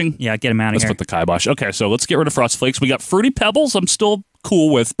kiboshing? Yeah, get him out of Let's here. put the kibosh. Okay, so let's get rid of Frosted Flakes. We got Fruity Pebbles. I'm still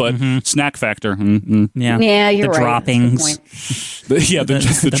cool with, but snack factor. Yeah, Yeah, you're the right. droppings.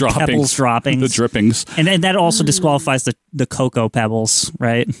 The droppings. Pebbles droppings. The drippings. And that also disqualifies the Cocoa Pebbles,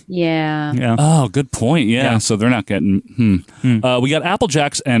 right? Yeah. Yeah. Oh, good point. Yeah, Yeah. so they're not getting. We got Apple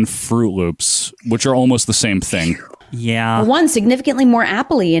Jacks and Fruit Loops, which are almost the same thing. Yeah. One significantly more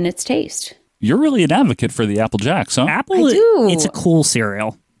appley in its taste. You're really an advocate for the Apple Jacks, huh? Apple, I do. It's a cool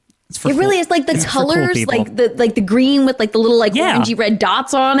cereal. It's for It really cool- is like the it's for cool colors, people. like the green with like the little like Yeah. orangey red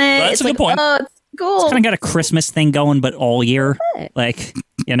dots on it. That's it's a good like, point. It's cool. It's kind of got a Christmas thing going, but all year. Like,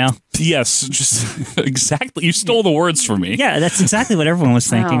 you know? Yes, just exactly. You stole the words from me. Yeah, that's exactly what everyone was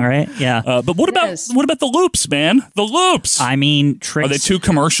thinking, Wow. right? Yeah. But what about the loops, man? The loops. I mean, Trix. Are they too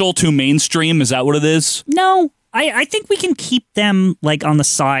commercial, too mainstream? Is that what it is? No. I think we can keep them like on the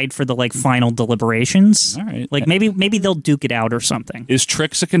side for the like final deliberations. All right. Like maybe they'll duke it out or something. Is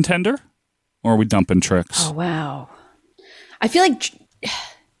Trix a contender? Or are we dumping Trix? Oh wow. I feel like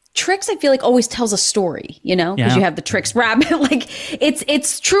Trix, I feel like always tells a story, you know, because Yeah. you have the Trix rabbit. Like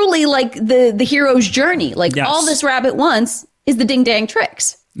it's truly like the hero's journey. Like Yes. all this rabbit wants is the ding dang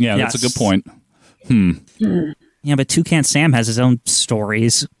Trix. Yeah, that's a Yes. good point. Yeah, but Toucan Sam has his own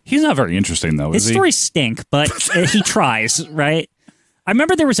stories. He's not very interesting, though, His is he? stories stink, but he tries, right? I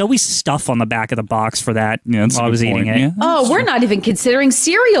remember there was always stuff on the back of the box for that Yeah, that's a while I good was eating point. it. Yeah. Oh, we're not even considering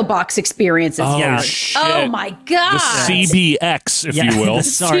cereal box experiences. Oh, yet. shit. Oh my The god. CBX, if you will.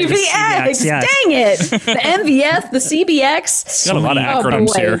 Sorry, the CBX, yes. dang it. The MVS, the CBX. Got a lot of acronyms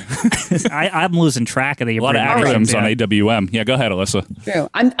boy. here. I'm losing track of the A lot of acronyms on AWM. Yeah, go ahead, Alyssa. True.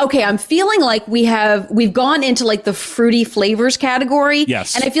 I'm feeling like we've gone into like the fruity flavors category.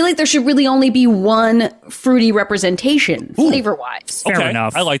 Yes. And I feel like there should really only be one fruity representation flavor wise. Fair Okay,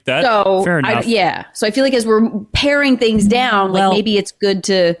 enough. I like that. So Fair enough. yeah. So I feel like as we're paring things down, Well- like maybe it's good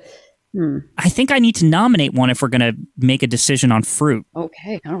to I think I need to nominate one if we're going to make a decision on fruit.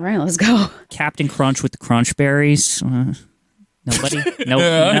 Okay, all right, let's go. Captain Crunch with the Crunch Berries. Nobody?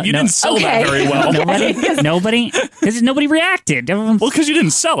 No, You didn't sell that Okay. very well. Nobody? Because nobody reacted. Everyone- Well, because you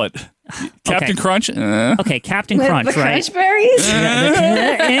didn't sell it. Captain Crunch? Okay, Captain With Crunch, the right? crunch berries?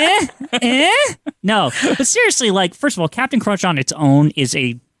 No, but seriously, like, first of all, Captain Crunch on its own is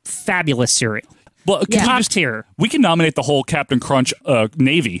a fabulous cereal. Well, could Yeah. we Top just tier. we can nominate the whole Captain Crunch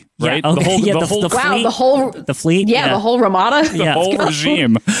Navy, right? Yeah, okay. The whole, Yeah, the the- whole, the Wow, fleet. the whole The fleet? yeah, the whole Ramada. the Yeah. whole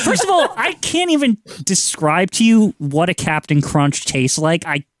regime. First of all, I can't even describe to you what a Captain Crunch tastes like.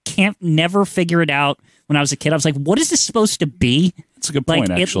 I can't never figure it out. When I was a kid, I was like, "What is this supposed to be?" That's a good Like,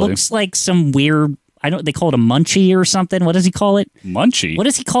 point, it actually. looks like some weird. They call it a munchie or something. What does he call it? Munchie? What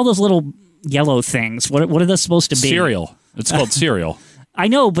does he call those little yellow things? What are those supposed to be? Cereal. It's called cereal. I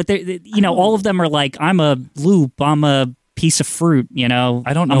know, but all of them are like, I'm a loop, I'm a piece of fruit, I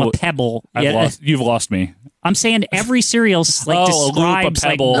don't know. I'm a pebble. You've lost me. I'm saying every cereal's like Oh, a loop, a describes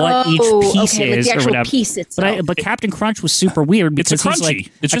like pebble. what each piece okay, like is the or actual whatever. piece itself. But Captain Crunch was super weird It's a because he's crunchy.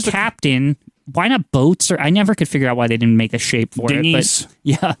 like It's just a a- captain. Why not boats? Or I never could figure out why they didn't make a shape for Dinghies. it. But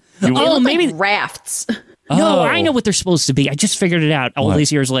yeah. They Oh, look maybe like rafts. no. Oh. I know what they're supposed to be. I just figured it out all What?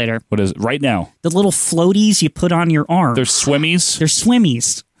 these years later. What is it? Right now? The little floaties you put on your arm. They're swimmies. They're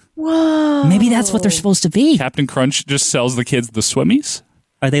swimmies. Whoa. Maybe that's what they're supposed to be. Captain Crunch just sells the kids the swimmies?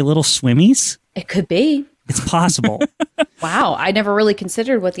 Are they little swimmies? It could be. It's possible. Wow, I never really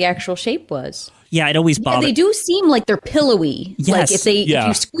considered what the actual shape was. Yeah, it always Yeah, bothered. they do seem like they're pillowy. Yes. Like if Yeah.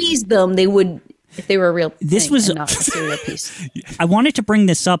 you squeezed them, they would. If they were a real This thing was- and not a cereal piece. I wanted to bring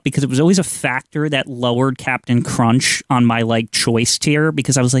this up because it was always a factor that lowered Captain Crunch on my like choice tier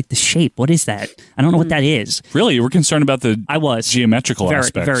because I was like, the shape, what is that? I don't know what that is. Really? You were concerned about the I was geometrical very,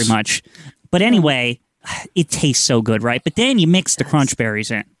 aspects? very much. But anyway, it tastes so good, right? But then you mix the crunch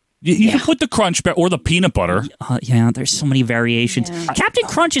berries in. You can put the Crunch or the peanut butter. Yeah, there's so many variations. Yeah. Captain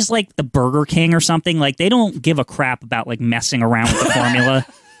Crunch is like the Burger King or something. Like, they don't give a crap about like messing around with the formula.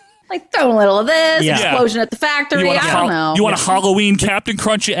 Like, throw a little of this, Yeah. explosion at the factory. I don't know. You want a Halloween Captain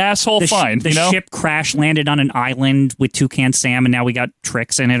Crunch, you asshole? Fine. The ship crash landed on an island with Toucan Sam, and now we got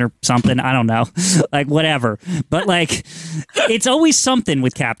tricks in it or something. I don't know. Like, whatever. But, like, it's always something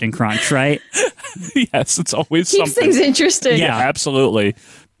with Captain Crunch, right? Yes, it's always Keeps something. things interesting. Yeah, absolutely.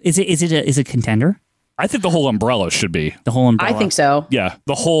 Is it a contender? I think the whole umbrella should be. The whole umbrella. I think so. Yeah,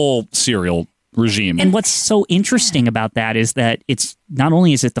 the whole cereal regime. And what's so interesting about that is that it's not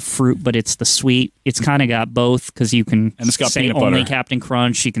only is it the fruit, but it's the sweet. It's kind of got both because you can And it's got say peanut only butter. Captain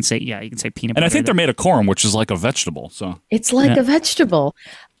Crunch. You can say peanut And butter. I think they're made of corn, which is like a vegetable. So It's like a vegetable.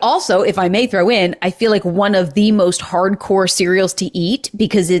 Also, if I may throw in, I feel like one of the most hardcore cereals to eat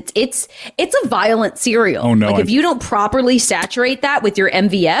because it's a violent cereal. Oh, no, Like if you don't properly saturate that with your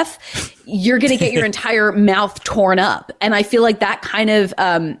MVF, you're going to get your entire mouth torn up. And I feel like that kind of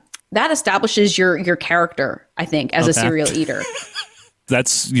that establishes your character, I think, as a cereal eater.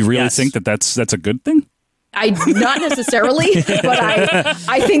 you really think that's a good thing? Not necessarily, but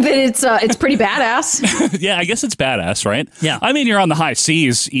I think that it's pretty badass. Yeah, I guess it's badass, right? Yeah. I mean, you're on the high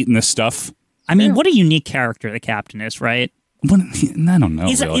seas eating this stuff. I mean, what a unique character the Captain is, right? I don't know.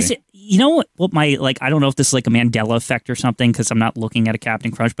 Is really. it? You know what my I don't know if this is like a Mandela effect or something because I'm not looking at a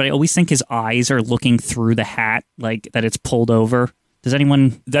Captain Crunch, but I always think his eyes are looking through the hat, like that it's pulled over. Does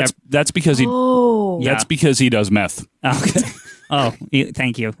anyone? That's because he. That's because he does meth. Okay. Oh,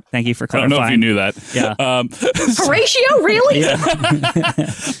 thank you for I clarifying. don't know if you knew that. Yeah. Horatio, really?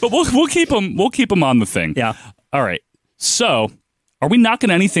 But we'll keep him on the thing. Yeah. All right. So, are we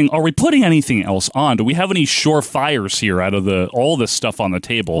knocking anything? Are we putting anything else on? Do we have any surefires here out of all this stuff on the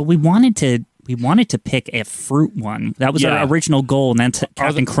table? Well, we wanted to pick a fruit one. That was our original goal, and then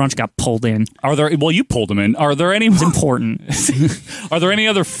Captain Crunch got pulled in. Are there? Well, you pulled him in. Are there any? It's important. Are there any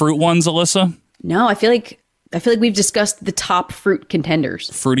other fruit ones, Alyssa? No, I feel like we've discussed the top fruit contenders.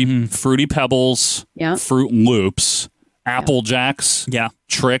 Fruity Pebbles. Yeah. Fruit Loops. Apple Jacks. Yeah.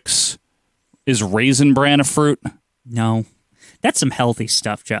 Trix. Is Raisin Bran a fruit? No. That's some healthy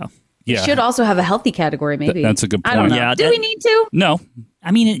stuff, Joe. Yeah. Should also have a healthy category, maybe. That's a good point. I don't know. Yeah, Do we need to? No.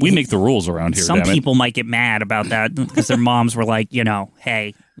 I mean, we make the rules around here. Some damn it. people might get mad about that because their moms were like,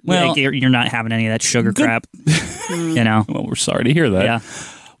 hey, Well, you're not having any of that sugar crap. Well, we're sorry to hear that. Yeah.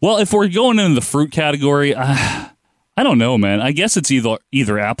 Well, if we're going into the fruit category, I don't know, man. I guess it's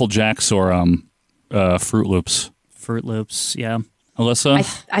either Apple Jacks or Fruit Loops. Fruit Loops, yeah.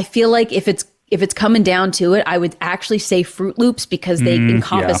 Alyssa? I feel like if it's coming down to it, I would actually say Fruit Loops because they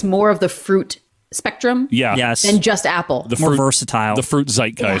encompass more of the fruit spectrum than just apple. The more versatile. The fruit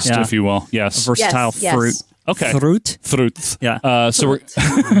zeitgeist, if you will. Yes. A versatile fruit. Okay. Fruit. Yeah. So we're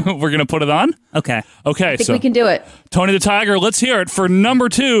going to put it on? Okay. I think we can do it. Tony the Tiger, let's hear it for number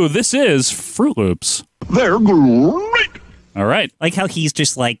 2. This is Fruit Loops. They're great. All right. Like how he's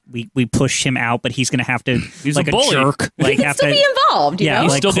just like, we pushed him out, but he's going to have to, he's like a bully. jerk. He can still be involved, you know? He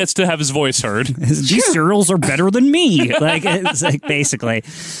still gets to have his voice heard. These cereals are better than me. Like, it's like basically.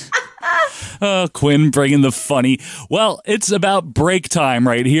 Quinn bringing the funny. Well, it's about break time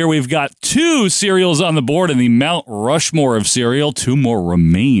right here. We've got 2 cereals on the board in the Mount Rushmore of cereal. 2 more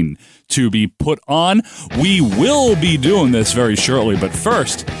remain to be put on. We will be doing this very shortly, but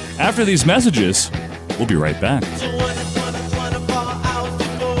first, after these messages, we'll be right back.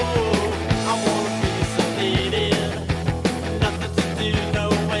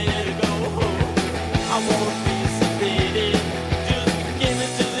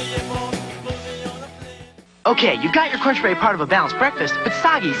 Okay, you got your Crunch Berry part of a balanced breakfast, but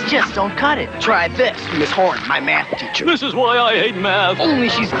soggies just don't cut it. Try this, Miss Horn, my math teacher. This is why I hate math. Only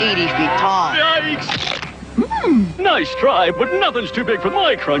she's 80 feet tall. Yikes! Nice try, but nothing's too big for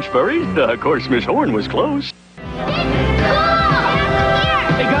my Crunch Berry. Of course, Miss Horn was close. Hey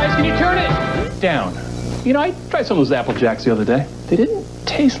guys, can you turn it down? You know, I tried some of those Apple Jacks the other day. They didn't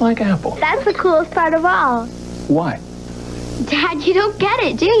taste like apple. That's the coolest part of all. Why? Dad, you don't get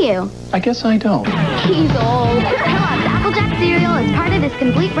it, do you? I guess I don't. He's old. Kellogg's Applejack cereal is part of this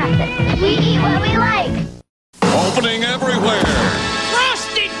complete breakfast. We eat what we like. Opening everywhere.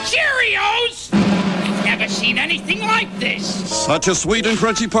 Frosted Cheerios! I've never seen anything like this. Such a sweet and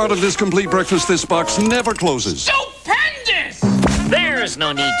crunchy part of this complete breakfast, this box never closes. Stupendous! There's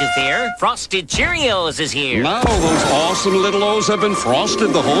no need to fear. Frosted Cheerios is here. Now those awesome little O's have been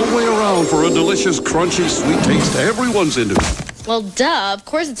frosted the whole way around for a delicious, crunchy, sweet taste everyone's into. Well, duh. Of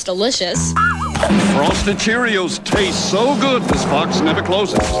course it's delicious. Frosted Cheerios taste so good, this box never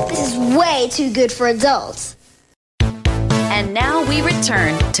closes. This is way too good for adults. And now we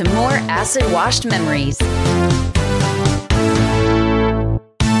return to more acid-washed memories.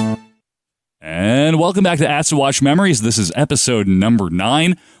 And welcome back to Acid Wash Memories. This is episode number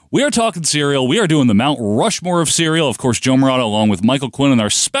 9. We are talking cereal. We are doing the Mount Rushmore of cereal. Of course, Joe Morata along with Michael Quinn and our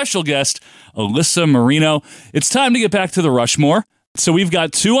special guest, Alyssa Marino. It's time to get back to the Rushmore. So we've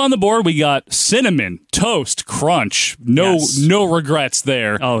got 2 on the board. We got Cinnamon Toast Crunch. No regrets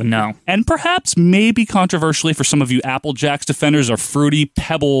there. Oh, no. And perhaps, maybe controversially for some of you Apple Jacks defenders or Fruity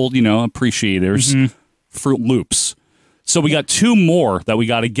Pebble, appreciators, Fruit Loops. So we got 2 more that we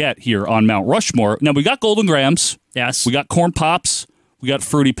got to get here on Mount Rushmore. Now, we got Golden Grahams. Yes. We got Corn Pops. We got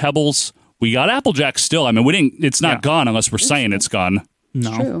Fruity Pebbles. We got Apple Jacks still. I mean, it's not gone unless we're saying it's gone.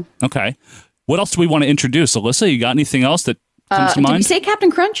 No. True. Okay. What else do we want to introduce? Alyssa, you got anything else that comes to mind? Did we say Captain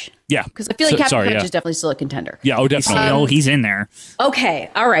Crunch? Yeah. Because I feel like Captain Crunch is definitely still a contender. Yeah, definitely. He's in there. Okay.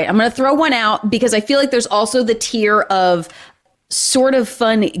 All right. I'm going to throw one out because I feel like there's also the tier of sort of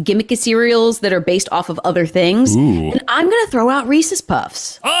fun gimmicky cereals that are based off of other things. Ooh. And I'm going to throw out Reese's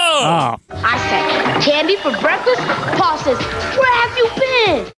Puffs. Oh! I said, candy for breakfast? Paul says, where have you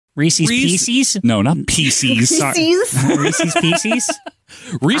been? Reese's Pieces? No, not Pieces. Reese's Pieces?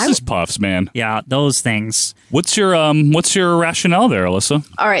 Reese's Puffs, man. Yeah, those things. What's your rationale there, Alyssa?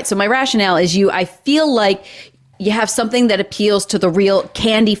 All right. So my rationale is I feel like you have something that appeals to the real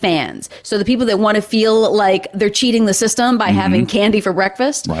candy fans. So the people that want to feel like they're cheating the system by having candy for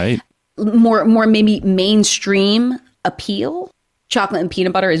breakfast. Right. More maybe mainstream appeal. Chocolate and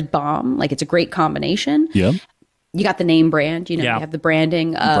peanut butter is bomb. Like, it's a great combination. Yep. You got the name brand. You have the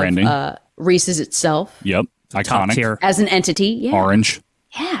branding of Reese's itself. Yep. Iconic. Tier. As an entity. Yeah. Orange.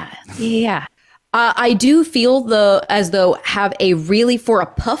 Yeah. I do feel as though have a really, for a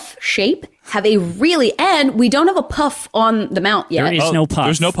puff shape, and we don't have a puff on the mount yet. There is no puff.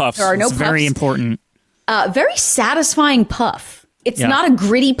 There's no puffs. There are no it's puffs. Very important. Very satisfying puff. It's not a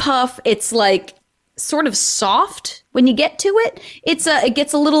gritty puff. It's like sort of soft when you get to it. It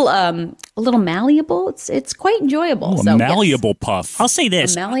gets a little malleable. It's quite enjoyable. A malleable puff. I'll say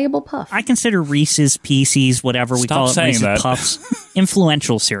this. A malleable puff. I consider Reese's Pieces, whatever we call it, Reese's Puffs,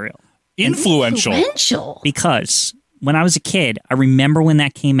 influential cereal. Influential? Because when I was a kid, I remember when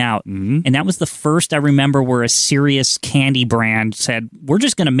that came out, and that was the first I remember where a serious candy brand said, we're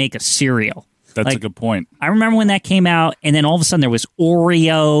just going to make a cereal. That's a good point. I remember when that came out, and then all of a sudden there was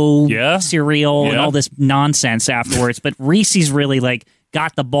Oreo cereal and all this nonsense afterwards, but Reese's really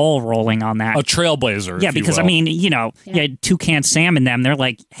got the ball rolling on that. A trailblazer. Yeah, because you had Toucan Sam in them. They're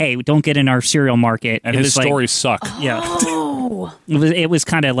like, hey, don't get in our cereal market. And his stories suck. Yeah. It was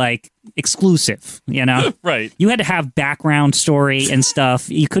kind of like exclusive, Right. You had to have background story and stuff.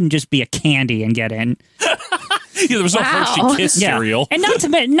 You couldn't just be a candy and get in. Yeah, there was no Hershey Kiss cereal. And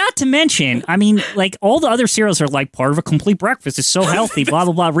not to mention, I mean, like, all the other cereals are like part of a complete breakfast. It's so healthy, blah,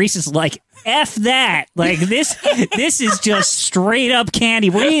 blah, blah. Reese's is like, F that. Like, this is just straight up candy.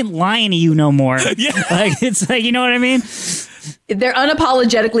 We ain't lying to you no more. Yeah. Like, it's like, you know what I mean? They're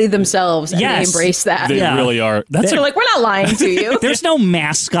unapologetically themselves, and they embrace that. They really are. They're like, we're not lying to you. There's no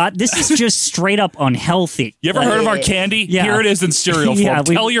mascot. This is just straight up unhealthy. You ever heard of our candy? Yeah. Here it is in cereal form.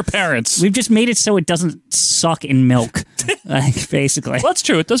 Tell your parents. We've just made it so it doesn't suck in milk, basically. Well, that's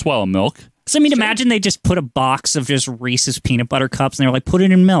true. It does well in milk. So, I mean, imagine they just put a box of just Reese's peanut butter cups and they're like, put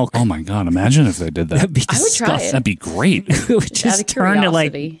it in milk. Oh, my God. Imagine if they did that. That'd be I would try it. That'd be great. It would just turn to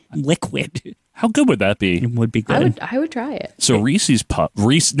like liquid. How good would that be? It would be good. I would try it. So Reese's Puff.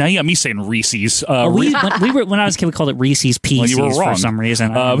 Now you got me saying Reese's. When I was a kid, we called it Reese's Pieces you were wrong. for some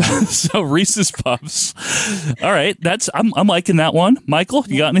reason. So Reese's Puffs. All right. I'm liking that one. Michael,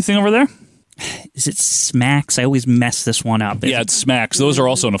 you got anything over there? Is it Smacks? I always mess this one up. It's Smacks. Those are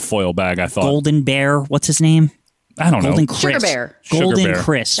also in a foil bag, I thought. Golden Bear. What's his name? I don't know. Sugar Bear. Golden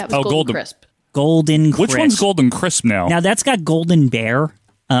Crisp. That was Golden Crisp. Golden Crisp. Which one's Golden Crisp now? Now, that's got Golden Bear.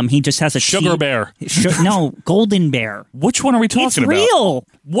 He just has a Sugar Bear. No, Golden Bear. Which one are we talking it's about? Real.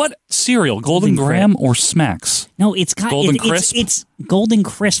 What cereal? Golden Graham or Smacks? No, it's got Golden Crisp. It's Golden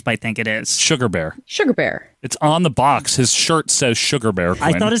Crisp, I think it is. Sugar Bear. Sugar Bear. It's on the box. His shirt says Sugar Bear.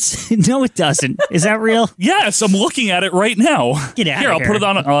 Quinn. I thought it's no, it doesn't. Is that real? Yes, I'm looking at it right now. Get out here. of I'll here. put it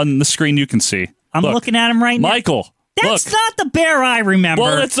on the screen. You can see. I'm looking at him right now. Michael, that's look. not the bear I remember.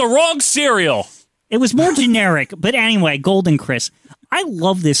 Well, it's the wrong cereal. It was more generic, but anyway, Golden Crisp. I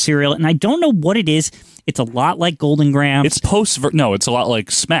love this cereal, and I don't know what it is. It's a lot like Golden Grahams. It's it's a lot like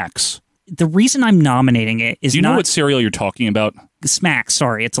Smacks. The reason I'm nominating it is Do you know what cereal you're talking about? Smacks.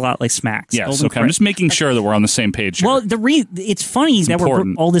 Sorry, it's a lot like Smacks. Yes, Golden okay. I'm Crisp. just making sure that we're on the same page here. Well, it's funny that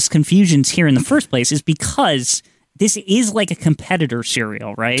we're all this confusion's here in the first place is because this is like a competitor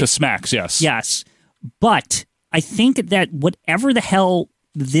cereal, right? To Smacks, yes. Yes, but I think that whatever the hell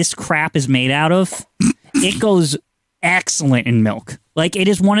this crap is made out of, it goes excellent in milk. Like, it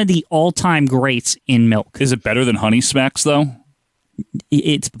is one of the all-time greats in milk. Is it better than Honey Smacks, though?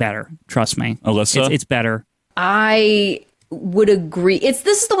 It's better. Trust me. Alyssa? It's better. I would agree. This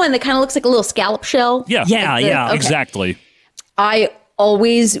is the one that kind of looks like a little scallop shell. Yeah. Okay. Exactly. I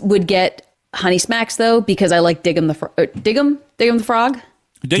always would get Honey Smacks, though, because I like Dig 'em the Frog.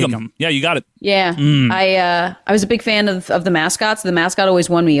 Dig 'em. Yeah, you got it. Yeah. I was a big fan of the mascots. The mascot always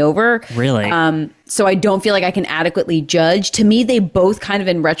won me over. Really? So I don't feel like I can adequately judge. To me, they both kind of,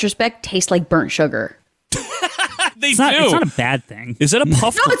 in retrospect, taste like burnt sugar. It's not a bad thing. Is it a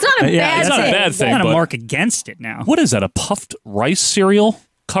puffed? No, it's not a bad thing. It's not a bad thing. I'm going to but mark against it now. what is that? A puffed rice cereal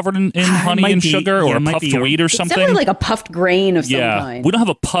covered in honey and sugar, or a puffed wheat or something? It's definitely like a puffed grain of some kind. We don't have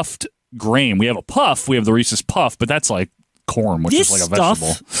a puffed grain. We have a puff. We have the Reese's Puff, but that's like corn, which is like a vegetable.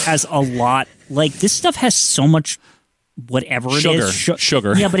 This stuff has a lot. Like, this stuff has so much whatever it is.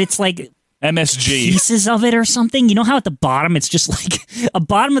 Sugar. Yeah, but it's like MSG. Pieces of it or something. You know how at the bottom it's just like a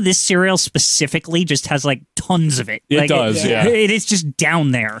bottom of this cereal specifically just has like tons of it. It does, yeah. It is just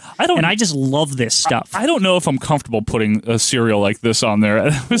down there. I just love this stuff. I don't know if I'm comfortable putting a cereal like this on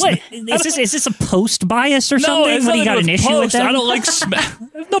there. What is this a post bias or something? It's What do you got an issue with that? I don't like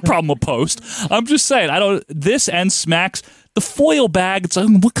no problem with Post. I'm just saying this and Smacks. The foil bag, it's like,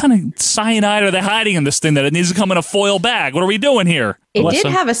 what kind of cyanide are they hiding in this thing that it needs to come in a foil bag? What are we doing here? It did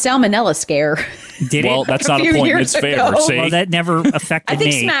have a salmonella scare. Did well, it? that's not a point in its favor. See? Well, that never affected me. I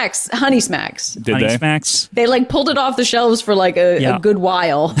think Smacks, Honey Smacks. Did Honey they? Smacks? They like pulled it off the shelves for like a good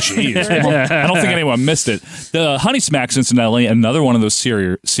while. Jeez. Well, I don't think anyone missed it. The Honey Smacks, incidentally, another one of those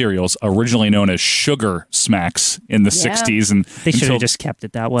cereals originally known as Sugar Smacks in the 60s. And they should have just kept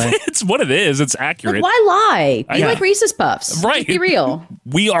it that way. It's what it is. It's accurate. Like, why lie? Be like Reese's Puffs. Right. Just be real.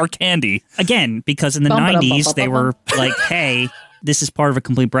 We are candy. Again, because in the 90s, they were like, hey, this is part of a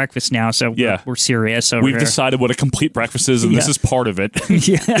complete breakfast now, so we're serious over We've here. decided what a complete breakfast is, and this is part of it,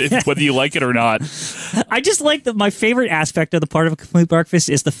 whether you like it or not. I just like that. My favorite aspect of the part of a complete breakfast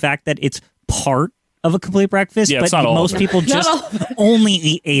is the fact that it's part of a complete breakfast, but most people just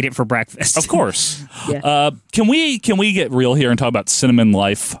only ate it for breakfast. Of course. Can we get real here and talk about Cinnamon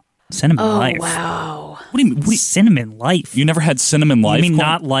Life? Cinnamon Life. Wow. What do you mean? Cinnamon Life? You never had Cinnamon Life? You mean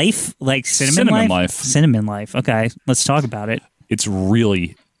not life? Like Cinnamon Life? Cinnamon Life. Okay, let's talk about it. It's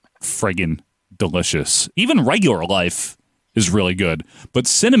really friggin' delicious. Even regular Life is really good. But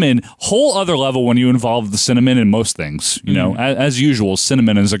cinnamon, whole other level when you involve the cinnamon in most things. You know, as usual,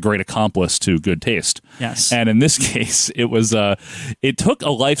 cinnamon is a great accomplice to good taste. Yes. And in this case, it was it took a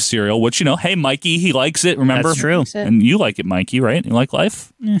Life cereal, which, hey, Mikey, he likes it, remember? That's true. And you like it, Mikey, right? You like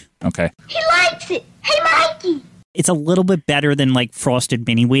Life? Yeah. Okay. He likes it. Hey, Mikey. It's a little bit better than like Frosted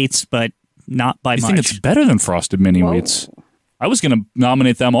Mini Wheats, but not by much. You think it's better than Frosted Mini Wheats? I was going to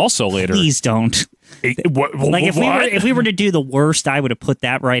nominate them also later. Please don't. If we were to do the worst, I would have put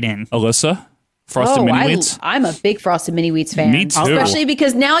that right in. Alyssa? Frosted Mini Wheats? I'm a big Frosted Mini Wheats fan. Me too. Especially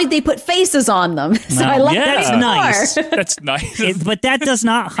because now they put faces on them. So I like that even more. That's nice. But that does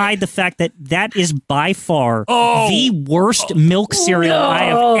not hide the fact that is by far the worst milk cereal I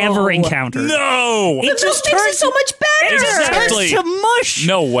have ever encountered. No! It just makes it so much better. Exactly. It turns to mush.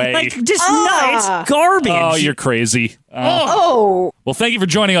 No way. Like, just it's garbage. Oh, you're crazy. Well, thank you for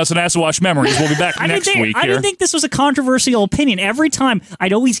joining us on Acid Wash Memories. We'll be back next week. I didn't think this was a controversial opinion. Every time,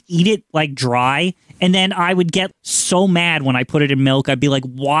 I'd always eat it like dry, and then I would get so mad when I put it in milk. I'd be like,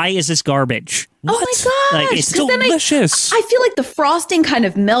 "Why is this garbage?" Oh my gosh! Like, it's delicious. I feel like the frosting kind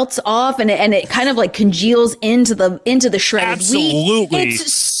of melts off, and it kind of like congeals into the shredded Absolutely. wheat.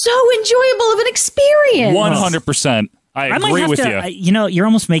 It's so enjoyable of an experience. 100%. I agree with you. You're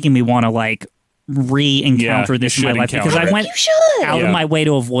almost making me want to like re-encounter this in my life because I went out of my way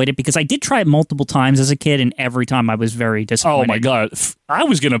to avoid it because I did try it multiple times as a kid, and every time I was very disappointed. Oh my god! I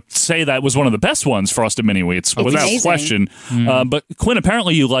was gonna say that was one of the best ones, Frosted Mini Wheats, without question. But Quinn,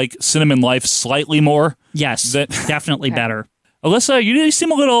 apparently you like Cinnamon Life slightly more. Yes, definitely better. Alyssa, you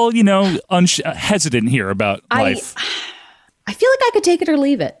seem a little, hesitant here about Life. I feel like I could take it or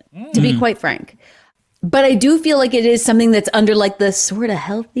leave it, to be quite frank. But I do feel like it is something that's under like the sort of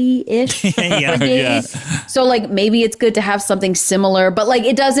healthy-ish. Yeah. So like maybe it's good to have something similar, but like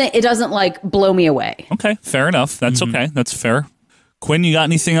it doesn't like blow me away. Okay, fair enough. That's okay. That's fair. Quinn, you got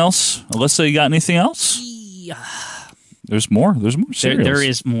anything else? Alyssa, you got anything else? Yeah. There's more. There's more cereals. There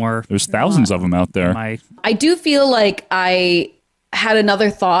is more. There's thousands of them out there. I do feel like I had another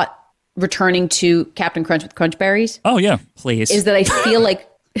thought returning to Captain Crunch with Crunch Berries. Oh yeah, please. Is that I feel like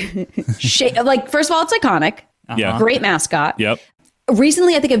like first of all, it's iconic. Yeah. Great mascot. Yep.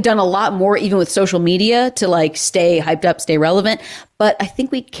 recently, I think I've done a lot more, even with social media, to like stay hyped up, stay relevant. But I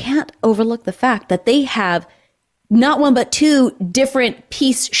think we can't overlook the fact that they have not one, but two different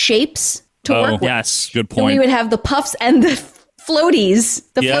piece shapes to work with. Yes, good point. And we would have the puffs and the floaties,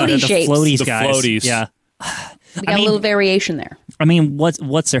 the floaty shapes. The floaties. Yeah. We got a little variation there. I mean,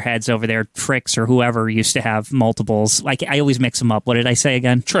 what's their heads over there? Trix or whoever used to have multiples. Like, I always mix them up. What did I say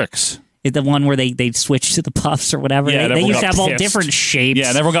again? Trix. The one where they switched to the puffs or whatever. Yeah, they used to have all different shapes. Yeah,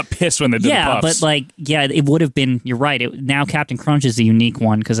 and everyone got pissed when they did the puffs. But like, it would have been, you're right. Now Captain Crunch is a unique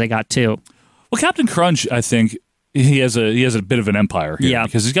one because they got two. Well, Captain Crunch, I think, he has a bit of an empire here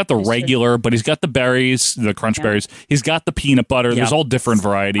because he's got the regular, but he's got the berries, the crunch berries. He's got the peanut butter. There's all different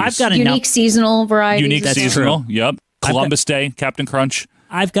varieties. I've got unique seasonal varieties. Unique seasonal. Yep. Columbus Day, Captain Crunch.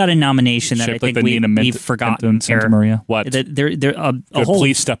 I've got a nomination that I think we've forgotten Santa here. Maria. What?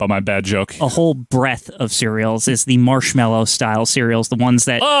 Please step on my bad joke. A whole breadth of cereals is the marshmallow style cereals, the ones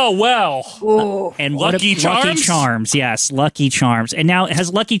that. Oh well. And Lucky Charms. Lucky Charms, yes, Lucky Charms. And now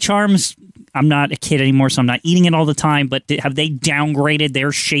has Lucky Charms. I'm not a kid anymore, so I'm not eating it all the time. But have they downgraded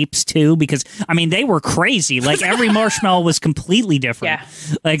their shapes too? Because I mean, they were crazy. Like every marshmallow was completely different.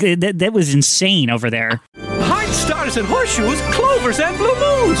 Yeah. Like that was insane over there. Heart stars and horseshoes, clovers and blue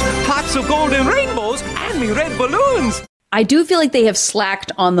moons, pots of golden rainbows, and me red balloons. I do feel like they have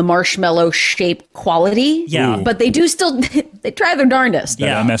slacked on the marshmallow shape quality. Yeah. But they do still, they try their darndest.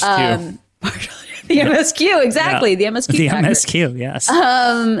 Yeah. MSQ. The MSQ, exactly. Yeah. The MSQ. The factor. MSQ,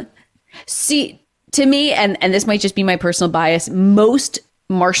 yes. See, to me, and this might just be my personal bias, most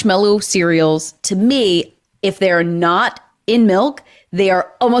marshmallow cereals, to me, if they're not in milk, they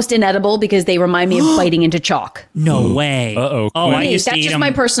are almost inedible because they remind me of biting into chalk. No way. Uh-oh. Oh, I used to that's eat just them.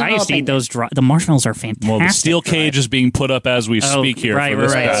 my personal I used to eat opinion. those the marshmallows are fantastic. Well, the steel cage is being put up as we speak here. Right, for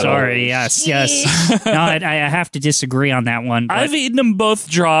this battle. Sorry, yes. No, I have to disagree on that one. But I've eaten them both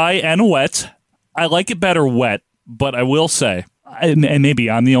dry and wet. I like it better wet, but I will say, and maybe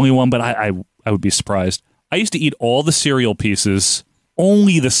I'm the only one, but I would be surprised. I used to eat all the cereal pieces,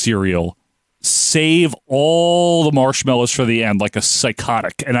 only the cereal, save all the marshmallows for the end, like a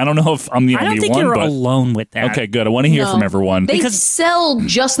psychotic. And I don't know if I'm the only one. I don't think you're alone with that. Okay, good. I want to hear from everyone. They sell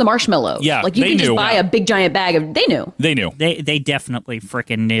just the marshmallow. Yeah, like you they can just knew. buy a big giant bag of. They knew. They knew. They definitely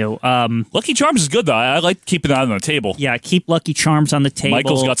freaking knew. Lucky Charms is good though. I like keeping that on the table. Yeah, keep Lucky Charms on the table.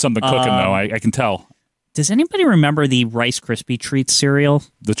 Michael's got something cooking though. I can tell. Does anybody remember the Rice Krispie Treats cereal?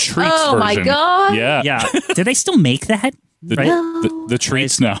 The Treats Oh, my version. God. Yeah. Do they still make that? The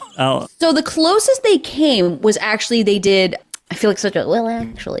Treats now. Oh, So the closest they came was actually they did. I feel like such a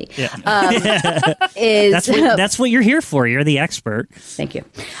actually. yeah. Is That's what you're here for. You're the expert. Thank you.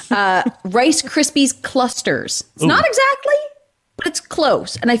 Rice Krispies clusters. It's not exactly, but it's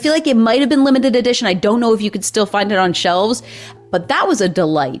close. And I feel like it might have been limited edition. I don't know if you could still find it on shelves, but that was a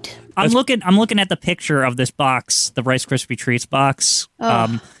delight. I'm looking at the picture of this box, the Rice Krispie Treats box.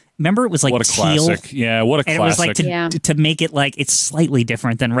 Remember, it was like What a teal. classic. Yeah, what a And classic. it was like to make it like it's slightly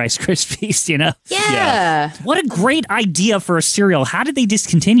different than Rice Krispies, you know? Yeah. What a great idea for a cereal. How did they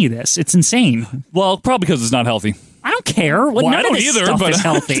discontinue this? It's insane. Well, probably because it's not healthy. I don't care. Well, None I of don't this either, stuff but- is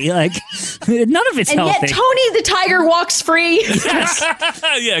healthy. Like none of it's And healthy. yet Tony the Tiger walks free.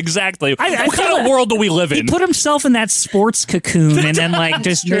 Yeah, exactly. I What feel kind of like world do we live He in? put himself in that sports cocoon, and then like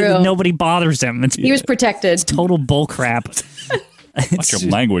just true. nobody bothers him. It's He was protected. total bullcrap. Watch your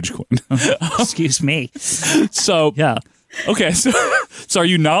language, Quinn. Excuse me. So, Yeah. okay. So are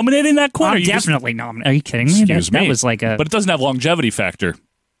you nominating that, Quinn? or I'm you just- definitely nominated. Are you kidding me? Excuse me. That was like a. But it doesn't have longevity factor.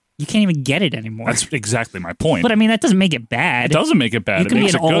 You can't even get it anymore. That's exactly my point. But I mean, that doesn't make it bad. It doesn't make it bad. You It can be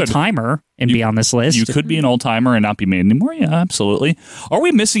makes an it good. old timer and be on this list. You could be an old timer and not be made anymore. Yeah, absolutely. Are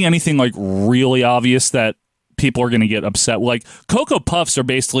we missing anything like really obvious that people are going to get upset? Like Cocoa Puffs are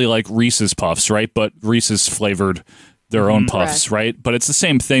basically like Reese's Puffs, right? But Reese's flavored their own puffs, right? But it's the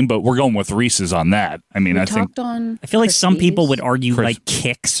same thing, but we're going with Reese's on that. I mean, I think I feel like some people would argue like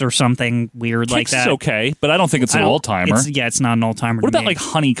Kix or something weird like Kix that. is okay, but I don't think it's an old timer. It's not an old timer. What about like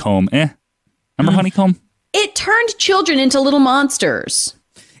Honeycomb? Remember Honeycomb? It turned children into little monsters.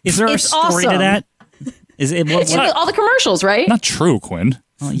 Is there It's a story to awesome. that? Is it? It's all the commercials, right? Not true, Quinn.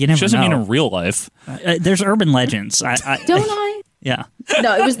 Well, you never She doesn't know. mean in real life. There's urban legends. Don't I? Yeah.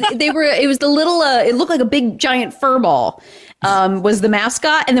 No, it was it was the little it looked like a big giant fur ball. Was the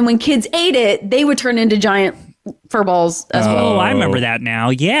mascot, and then when kids ate it, they would turn into giant fur balls as well. Oh, I remember that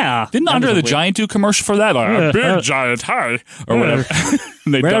now. Yeah. Didn't That Andre was the a weird- Giant do commercial for that? Like, a big giant high or whatever.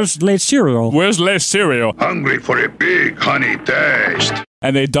 Where's late cereal? Where's less cereal? Hungry for a big honey taste.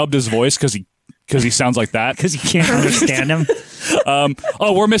 And they dubbed his voice because Because he sounds like that. Because you can't understand him.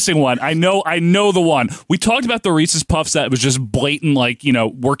 Oh, we're missing one. I know the one. We talked about the Reese's Puffs that was just blatant, like,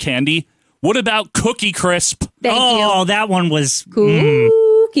 we're candy. What about Cookie Crisp? Thank you. Oh, that one was...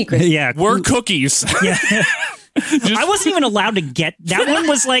 Cookie Crisp. Yeah. We're cookies. Yeah. I wasn't even allowed to get... That one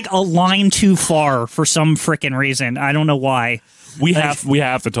was like a line too far for some freaking reason. I don't know why. We have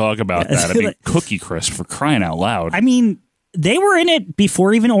to talk about that. I mean, Cookie Crisp, for crying out loud. I mean, they were in it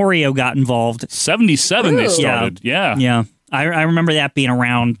before even Oreo got involved. 77 they started. Yeah. Yeah. I remember that being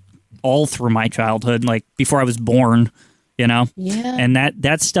around all through my childhood, like before I was born. Yeah. And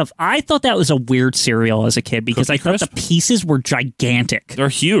that stuff, I thought that was a weird cereal as a kid because I thought the pieces were gigantic. They're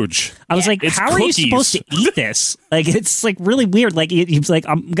huge. I was like, how are you supposed to eat this? Like, it's like really weird. Like, he's like,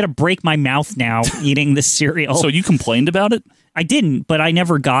 I'm going to break my mouth now eating this cereal. So you complained about it? I didn't, but I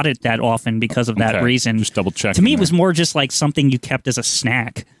never got it that often because of that reason. Just double check. To me, it was more just like something you kept as a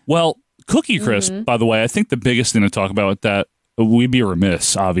snack. Well, Cookie Crisp, by the way, I think the biggest thing to talk about with that, we'd be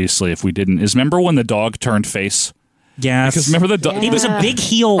remiss, obviously, if we didn't, is remember when the dog turned face? Yes. Because remember the dog? He was a big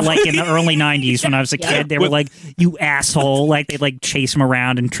heel like in the early 90s when I was a kid. They were like, you asshole. Like, they'd like chase him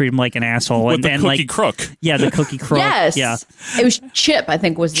around and treat him like an asshole. With and the then, Cookie like, Crook. Yeah, the Cookie Crook. Yes. Yeah. It was Chip, I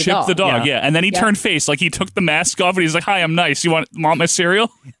think, was the dog. Chip the dog, yeah. And then he turned face. Like, he took the mask off and he's like, hi, I'm nice. You want my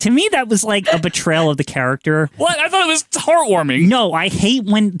cereal? To me, that was like a betrayal of the character. What? I thought it was heartwarming. No, I hate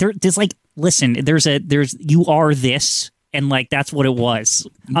when there's like, listen, there's you are this, and like, that's what it was.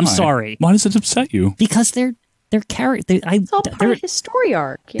 I'm sorry. Why does it upset you? Because they're character. It's all part of his story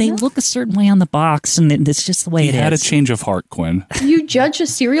arc. They look a certain way on the box, and it's just the way it is. He had a change of heart, Quinn. You judge a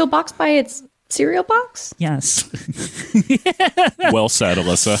cereal box by its cereal box? Yes. Well said,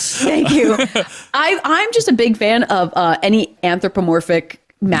 Alyssa. Thank you. I'm just a big fan of any anthropomorphic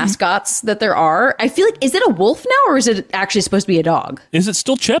mascots that there are. I feel like, is it a wolf now, or is it actually supposed to be a dog? Is it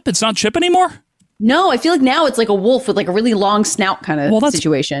still Chip? It's not Chip anymore? No, I feel like now it's like a wolf with like a really long snout kind of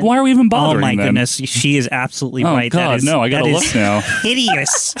situation. Why are we even bothering Oh my then? goodness, she is absolutely Oh, right. God, no, I gotta look now.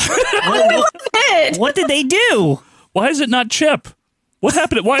 Hideous. What? What did they do? Why is it not Chip? What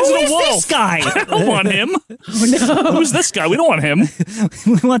happened? Why is Who it a is wolf? this guy? I don't want him. Oh, no. Who's this guy? We don't want him.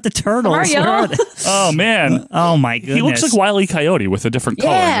 We want the turtles. Are y'all? Where are they? Oh, man. Oh my goodness. He looks like Wile E. Coyote with a different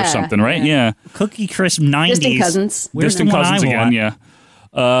color or something, right? Yeah. Cookie Crisp 90s. Distant Cousins. Distant the one Cousins I again, want.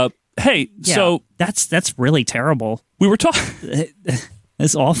 yeah. Hey, Yeah, so that's really terrible. we were talking.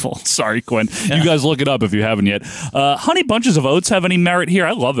 It's awful. Sorry, Quinn. You guys look it up if you haven't yet. Honey Bunches of Oats have any merit here?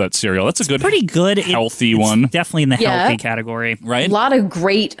 I love that cereal. That's a good, Pretty good. healthy It's one. Definitely in the Yeah. healthy category. Right? A lot of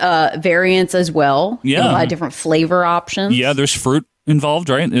great variants as well. Yeah. A lot of different flavor options. Yeah, there's fruit involved,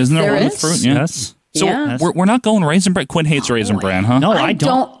 right? Isn't there There one with is. fruit? Yeah. Yes. So Yeah. we're not going Raisin Bran. Quinn hates Raisin Bran, huh? No, I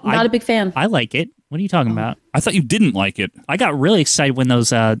don't. Not a big fan. I like it. What are you talking about? I thought you didn't like it. I got really excited when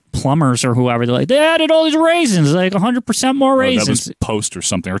those plumbers or whoever, they're like, they added all these raisins, like 100% more Oh, raisins. that was Post or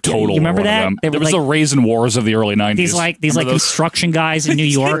something, or Total. you remember or one of that? them. They were There was like- the Raisin Wars of the early 90s. These Remember those? construction guys in New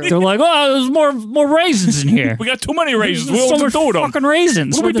York, they're like, oh, there's more raisins in here. We got too many raisins. There's We so don't much do with them. fucking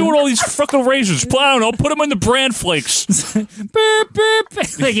raisins. What are we doing with all these fucking raisins? I don't know. Put them in the bran flakes.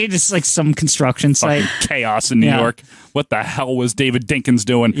 Like, you're just like some construction site. Fucking chaos in New Yeah. York. What the hell was David Dinkins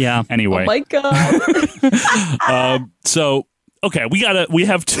doing? Yeah. Anyway. Oh my god. So okay, we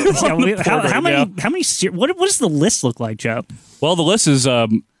have two. Yeah, on the board how right many? now. How many? What does the list look like, Joe? Well, the list is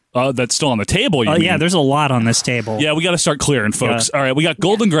that's still on the table. You Oh yeah, mean. there's a lot on this table. Yeah, we got to start clearing, folks. All right, we got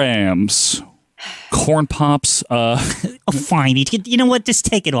Golden Grams, Corn Pops. Oh, fine. You know what? Just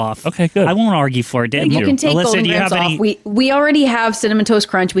take it off. Okay, good. I won't argue for it. You can take Alyssa, Golden do you Grams have off. any? We already have Cinnamon Toast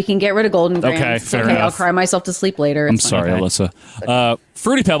Crunch. We can get rid of Golden Grams. Okay, It's fair okay. I'll enough. cry myself to sleep later. I'm It's sorry, fine. Alyssa.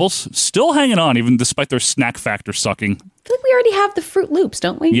 Fruity Pebbles still hanging on, even despite their snack factor sucking. I feel like we already have the Fruit Loops,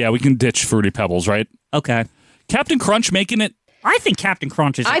 don't we? Yeah, we can ditch Fruity Pebbles, right? Okay. Captain Crunch making it. I think Captain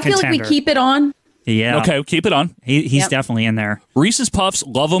Crunch is. I feel like we keep it on. Yeah. Okay, keep it on. He's Yep. definitely in there. Reese's Puffs,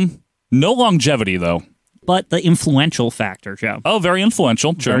 love them. No longevity though. But the influential factor, Joe. Oh, very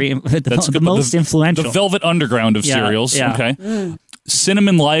influential. Sure. The most influential. The Velvet Underground of Yeah, cereals. yeah. Okay.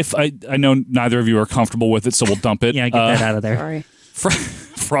 Cinnamon Life. I know neither of you are comfortable with it, so we'll dump it. Yeah, get that out of there. Sorry.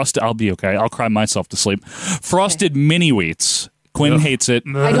 Frosted. I'll be okay. I'll cry myself to sleep. Frosted Mini Wheats. Quinn hates it.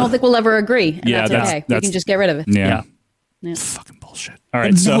 I don't think we'll ever agree. And Yeah, that's okay. We can just get rid of it. Yeah. Yeah. Fucking bullshit. All right.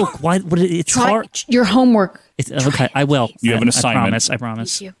 And So milk. Why? It's Try hard. your homework. It's, okay, I will. You have an assignment. I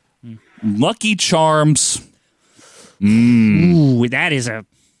promise. Thank you. Lucky Charms. Ooh, that is a.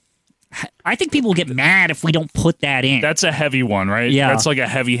 I think people will get mad if we don't put that in. That's a heavy one, right? Yeah. That's like a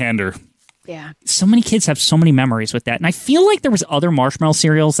heavy hander. Yeah. So many kids have so many memories with that. And I feel like there was other marshmallow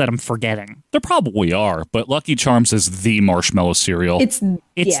cereals that I'm forgetting. There probably are, but Lucky Charms is the marshmallow cereal. It's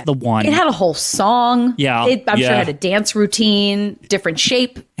the one. It had a whole song. Yeah. I'm sure it had a dance routine, different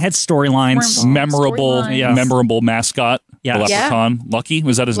shape. It had storylines. Memorable mascot. Yeah. The leprechaun. Lucky?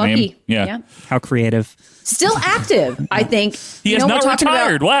 Was that his Lucky. name? Yeah. How creative. Still active, I think. He is not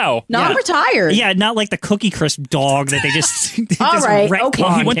retired. Wow. Not retired. Yeah, not like the Cookie Crisp dog that they just, All right. Okay.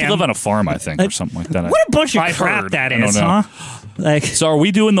 Well, he went to live on a farm, I think, or something like that. What a bunch of I crap heard. that I don't is, know. huh? Like, so are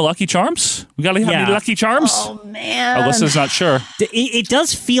we doing the Lucky Charms? We got to have any Lucky Charms? Oh, man. Alyssa's not sure. It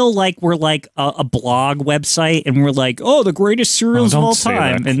does feel like we're like a blog website, and we're like, oh, the greatest cereals of all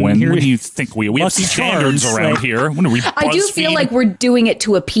time. And when do you think we have standards around here? When are we? I do feel like we're doing it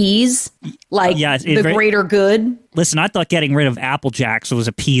to appease, like the greater good. Listen, I thought getting rid of Apple Jacks was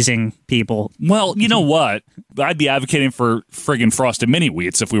appeasing people. Well, you know what? I'd be advocating for friggin' Frosted Mini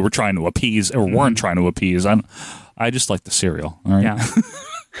Wheats if we were trying to appease or weren't trying to appease. I just like the cereal. All right.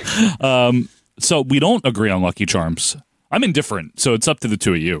 Yeah. So we don't agree on Lucky Charms. I'm indifferent, so it's up to the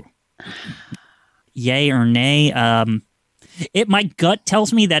two of you. Yay or nay? My gut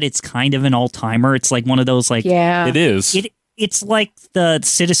tells me that it's kind of an all-timer. It's like one of those like It is. It's like the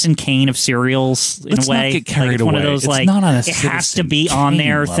Citizen Kane of cereals in Let's a way. not get carried it's away. one of those It's like not on a it has to Citizen be on Kane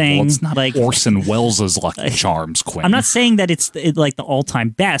there level. thing. It's not like Orson Welles' Lucky Charms, Quinn. I'm not saying that it's like the all-time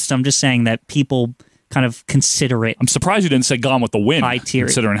best. I'm just saying that people kind of consider it. I'm surprised you didn't say Gone with the Wind, high tier.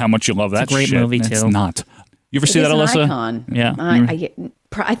 considering how much you love that It's a great shit. movie, It's too. not. You ever see It that, is an Alyssa? icon. Yeah.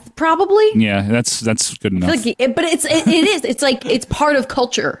 Probably. Yeah, that's good I enough. feel like but it is. It's like it's part of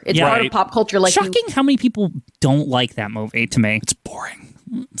culture. It's part of pop culture. Like Shocking how many people don't like that movie. To me, it's boring.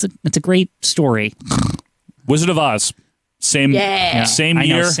 It's a great story. Wizard of Oz, same I know,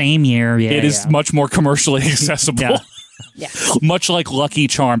 year. same year. Yeah, It is much more commercially accessible. Yeah. Much like Lucky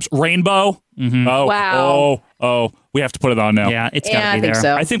Charms. Rainbow. Mm-hmm. Oh, Wow. Oh, we have to put it on now. Yeah, it's got to I be think there.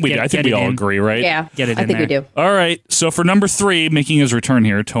 so. I think we Get all it in. agree, right? Yeah, Get it I in think we there. do. All right. So for number 3, making his return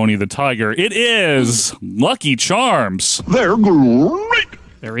here, Tony the Tiger, it is Lucky Charms. They're great.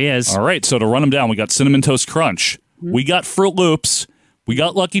 There he is. All right. So to run them down, we got Cinnamon Toast Crunch. We got Fruit Loops. We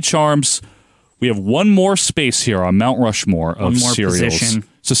got Lucky Charms. We have one more space here on Mount Rushmore of One more cereals. position.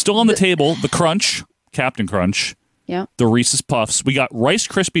 So still on the table, the Crunch, Captain Crunch, Yeah. the Reese's Puffs. We got Rice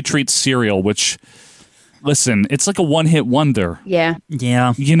Krispie Treats cereal, which, listen, it's like a one-hit wonder. Yeah.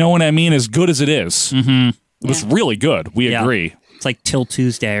 Yeah. You know what I mean? As good as it is. Mm-hmm. It was really good. We agree. It's like Till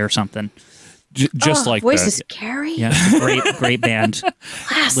Tuesday or something. Just like Voices that. Carrie. Yeah, it's a great band.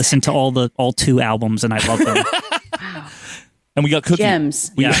 Listen to all 2 albums, and I love them. And we got Cookie.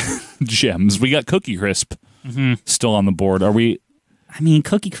 Gems. Gems. We got Cookie Crisp still on the board. Are we? I mean,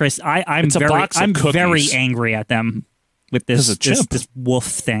 Cookie Crisp. I'm It's a box of I'm very cookies. angry at them with this This is a chip. this woof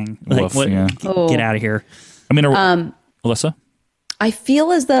thing. Woof, yeah. Get out of here. I mean, Alyssa? I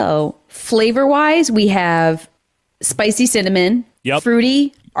feel as though flavor wise, we have spicy cinnamon,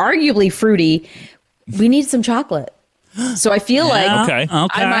 fruity, arguably fruity. We need some chocolate. So I feel like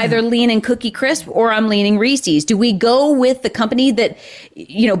I'm either leaning Cookie Crisp or I'm leaning Reese's. Do we go with the company that,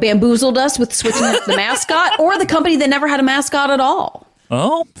 bamboozled us with switching up the mascot, or the company that never had a mascot at all?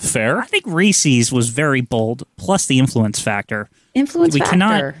 Oh, fair. I think Reese's was very bold, plus the influence factor. We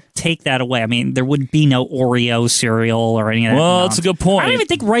cannot take that away. I mean, there would be no Oreo cereal or any of that. Well, that's a good point. I don't even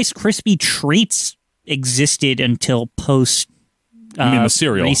think Rice Krispie Treats existed until post I mean, the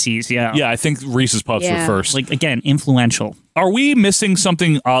cereal. Reese's, yeah. Yeah, I think Reese's Puffs were first. Like, again, influential. Are we missing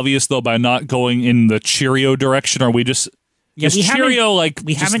something obvious, though, by not going in the Cheerio direction? Are we just... Yeah, we Cheerio,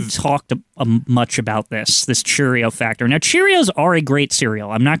 haven't talked much about this Cheerio factor. Now, Cheerios are a great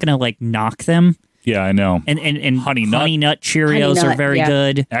cereal. I'm not going to, knock them. Yeah, I know. And Honey Nut Cheerios are very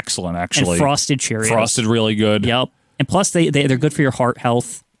good. Excellent, actually. And Frosted Cheerios. Frosted, really good. Yep. And plus, they're good for your heart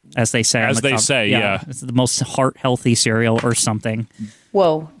health, as they say. As they say, yeah. It's the most heart-healthy cereal or something.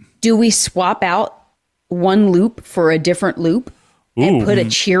 Whoa. Do we swap out one loop for a different loop? And put a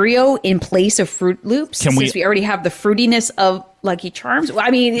Cheerio in place of Fruit Loops, since we already have the fruitiness of Lucky Charms.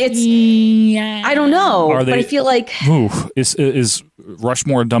 I mean, it's I don't know, but I feel like is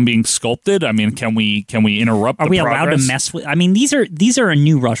Rushmore done being sculpted? I mean, can we interrupt? Are we allowed to mess with? I mean, these are a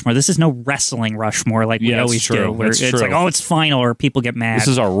new Rushmore. This is no wrestling Rushmore like we always do. Where it's like, oh, it's final, or people get mad. This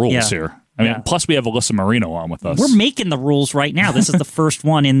is our rules here. I mean, plus we have Alyssa Marino on with us. We're making the rules right now. This is the first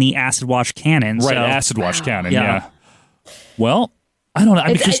one in the Acid Wash canon. Right, Acid Wash canon. Yeah. Well. I don't know.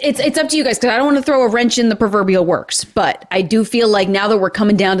 It's up to you guys, because I don't want to throw a wrench in the proverbial works, but I do feel like now that we're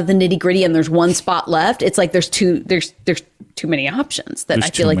coming down to the nitty gritty and there's one spot left, it's like there's too many options that I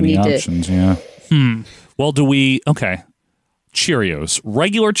feel like we need options, to. Yeah. Well, do we? Okay. Cheerios.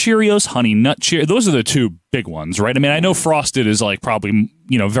 Regular Cheerios, Honey Nut Cheerios. Those are the two big ones, right? I mean, I know Frosted is like probably,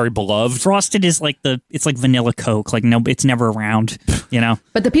 very beloved. Frosted is like it's like vanilla Coke. Like, no, it's never around,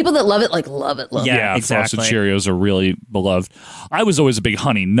 But the people that love it, love it. Yeah, exactly. Frosted Cheerios are really beloved. I was always a big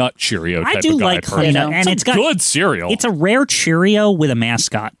Honey Nut Cheerio type I do of guy. like Honey Nut. And it's got good cereal. It's a rare Cheerio with a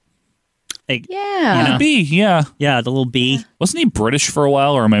mascot. Like, yeah. The bee, yeah. Yeah, the little bee. Wasn't he British for a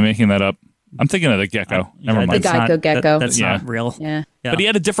while, or am I making that up? I'm thinking of the gecko. Never mind. The Geico gecko. That's not real. Yeah. But he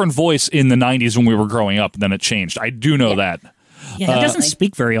had a different voice in the 90s when we were growing up, and then it changed. I do know that. Yeah, he doesn't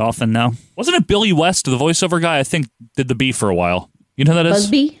speak very often, though. Wasn't it Billy West, the voiceover guy, I think, did the bee for a while? You know who that is?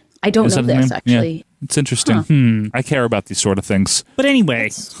 Busby? I don't know this, actually. Yeah. It's interesting. I care about these sort of things. But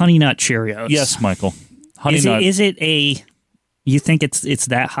anyway, Honey Nut Cheerios. Yes, Michael. Honey Nut. Is it a... You think it's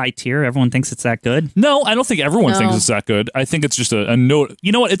that high tier? Everyone thinks it's that good? No, I don't think everyone thinks it's that good. I think it's just a note.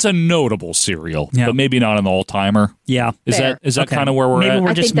 You know what? It's a notable cereal, but maybe not an all-timer. Yeah. Is Fair. that kind of where we're at?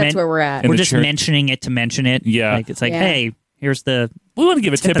 I think that's where we're at. We're just mentioning it to mention it. Yeah. Like, it's like, hey, here's the... We want to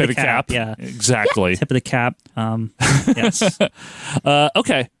give a tip of the cap. Yeah. Exactly. Tip of the cap. Yes.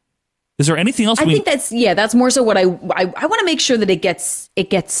 Okay. Is there anything else? I think that's more so what I want to make sure that it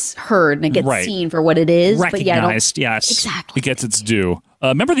gets heard and it gets seen for what it is. Recognized, yes. Exactly. It gets its due.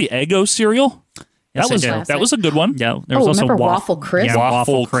 Remember the Eggo cereal? Yes, that was a good one. Yeah. There was also remember Waffle Crisp? Yeah,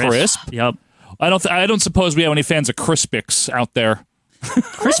 Waffle Crisp. Yep. I don't suppose we have any fans of Crispix out there.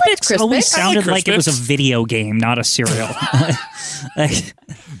 Crispix always sounded like it was a video game, not a cereal.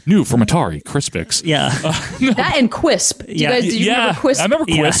 New from Atari, Crispix. Yeah. That and Quisp. Did you remember Quisp? I remember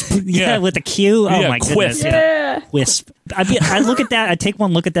Quisp. Yeah, with the Q. Oh my goodness. Yeah. Quisp. I look at that. I take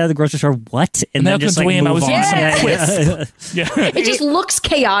one look at that at the grocery store. What? And then just like move on. It just looks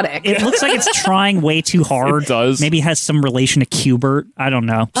chaotic. It looks like it's trying way too hard. It does. Maybe it has some relation to Qbert. I don't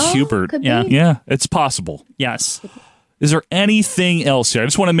know. Qbert. Yeah. Yeah, it's possible. Yes. Is there anything else here? I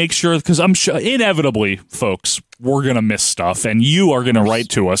just want to make sure, because I'm sure, inevitably, folks, we're going to miss stuff, and you are going to write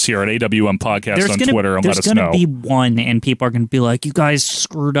to us here at AWM Podcast on Twitter and let us know. There's going to be one, and people are going to be like, you guys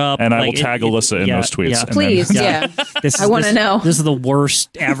screwed up. And I will tag Alyssa in those tweets. Yeah. And please, then, I want to know. This is the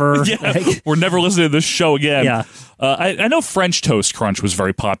worst ever. We're never listening to this show again. Yeah. I know French Toast Crunch was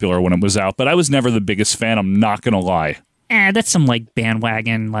very popular when it was out, but I was never the biggest fan. I'm not going to lie. That's some like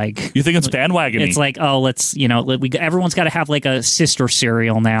bandwagon, like you think it's bandwagon-y? It's like, oh, let's everyone's got to have like a sister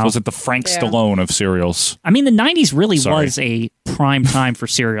cereal now. So it's like the Frank Stallone of cereals. I mean, the 90s really was a prime time for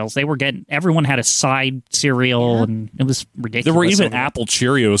cereals. Everyone had a side cereal, and it was ridiculous. There were even Apple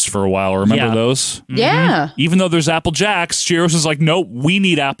Cheerios for a while. Remember those? Mm-hmm. Yeah. Even though there's Apple Jacks, Cheerios is like, no, we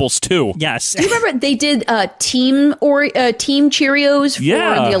need apples too. Yes. Do you remember they did team Cheerios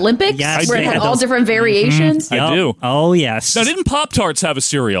for the Olympics? Yes, where it had all different variations? Mm-hmm. I do. Oh, yes. Now, didn't Pop-Tarts have a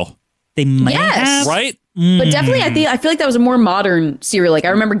cereal? They might have. Right? But definitely, I feel like that was a more modern cereal. Like I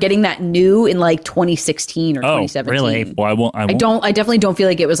remember getting that new in like 2016 or 2017. Really? Well, I won't. I definitely don't feel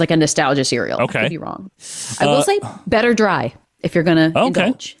like it was like a nostalgia cereal. Okay. I could be wrong. I will say better dry if you're gonna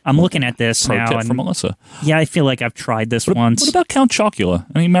indulge. I'm looking at this Pro now. tip from Melissa. Yeah, I feel like I've tried this once. What about Count Chocula?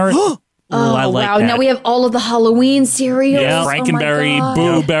 I mean, Merit. I like wow! that. Now we have all of the Halloween cereals. Yeah, Frankenberry,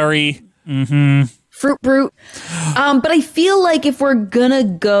 Boo Berry. Mm-hmm. Fruit Brute. But I feel like if we're gonna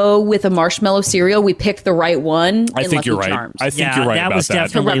go with a marshmallow cereal, we pick the right one. I think you're right. Charms. I think you're right that about was that.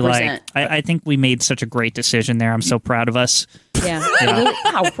 definitely like. I think we made such a great decision there. I'm so proud of us. Yeah.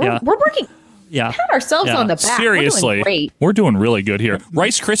 Wow, we're working. Yeah. Pat ourselves on the back. Seriously, we're doing really good here.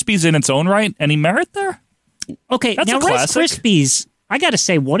 Rice Krispies in its own right. Any merit there? Okay, That's now a Rice classic. Krispies. I got to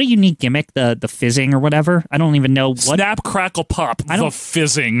say, what a unique gimmick, the fizzing or whatever. I don't even know what. Snap, crackle, pop, the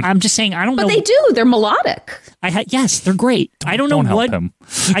fizzing. I'm just saying, I don't know. But they do. They're melodic. Yes, they're great. I don't know help what. him.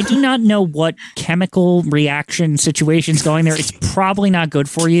 I do not know what chemical reaction situation's going there. It's probably not good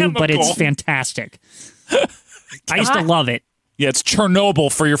for you, but it's fantastic. I used to love it. Yeah, it's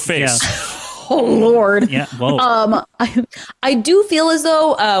Chernobyl for your face. Yeah. Oh Lord. Yeah. Whoa. I do feel as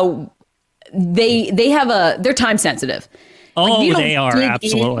though they have they're time sensitive. Oh, they are,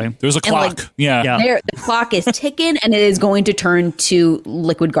 absolutely. There's a clock. The clock is ticking, and it is going to turn to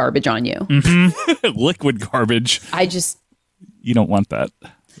liquid garbage on you. Mm-hmm. Liquid garbage. You don't want that.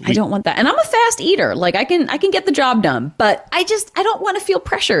 I don't want that. And I'm a fast eater. Like I can get the job done, but I don't want to feel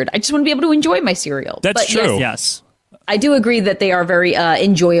pressured. I just want to be able to enjoy my cereal. That's true. Yes. I do agree that they are very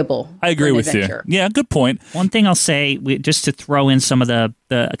enjoyable. I agree with you. Yeah, good point. One thing I'll say, just to throw in some of the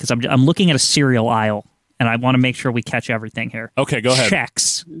because I'm looking at a cereal aisle, and I want to make sure we catch everything here. Okay, go ahead.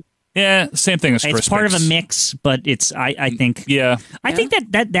 Chex. Yeah, same thing as Crispix. It's part of a mix, but it's I think I think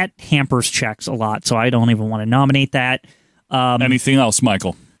that hampers Chex a lot, so I don't even want to nominate that. Anything else,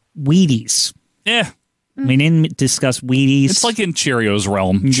 Michael? Wheaties. Yeah. We didn't discuss Wheaties. It's like in Cheerios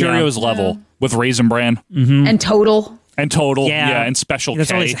realm, Cheerios level with Raisin Bran and Total. and Total, and Special There's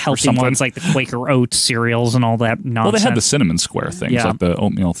K always or healthy something. ones like the Quaker Oats cereals and all that nonsense. Well, they had the cinnamon square things, like the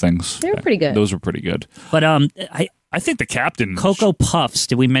oatmeal things. They were pretty good. Those were pretty good. But I think the Captain Cocoa Puffs.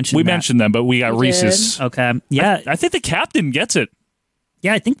 Did we mention? We that? mentioned them, but we got Reese's. Okay, yeah. I think the Captain gets it.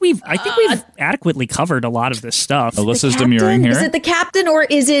 Yeah, I think we've adequately covered a lot of this stuff. Alyssa's demurring here. Is it the Captain or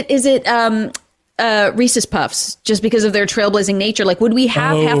is it Reese's Puffs? Just because of their trailblazing nature, like would we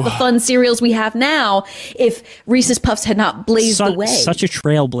have half the fun cereals we have now if Reese's Puffs had not blazed the way? Such a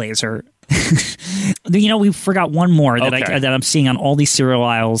trailblazer. We forgot one more that that I'm seeing on all these cereal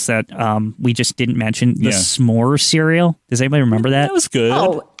aisles that we just didn't mention. The s'mores cereal. Does anybody remember that? That was good.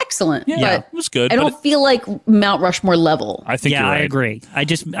 Oh, excellent. Yeah, but it was good. I don't feel like Mount Rushmore level. I think you're right. I agree.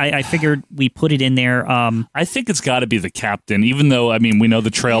 I figured we put it in there. I think it's got to be the Captain, even though, I mean, we know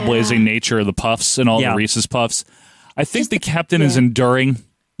the trailblazing nature of the Puffs and all the Reese's Puffs. I think the Captain is enduring.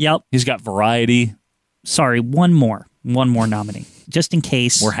 Yep. He's got variety. Sorry, one more nominee. Just in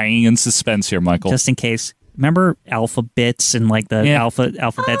case. We're hanging in suspense here, Michael. Just in case. Remember Alpha Bits and like the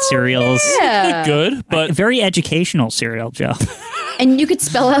alphabet cereals? Yeah. Good, but very educational cereal, Joe. And you could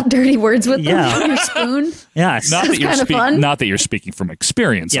spell out dirty words with them Yeah. on your spoon. Yes. not that, kind of fun. not that you're speaking from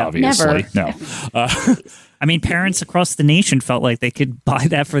experience, obviously. Never. No. I mean, parents across the nation felt like they could buy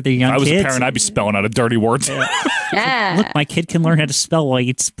that for their young If I was kids. a parent, I'd be spelling out a dirty word. Yeah. Look, my kid can learn how to spell while he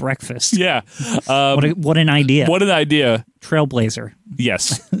eats breakfast. Yeah. What an idea. What an idea. Trailblazer.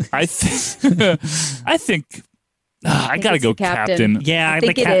 Yes. I think I got to go Captain. Yeah, I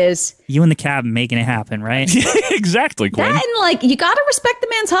think it is. You and the Captain making it happen, right? Exactly, Quinn. That and like you got to respect the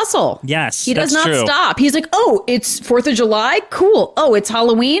man's hustle. Yes, he does that's not true. stop. He's like, oh, it's 4th of July, cool. Oh, it's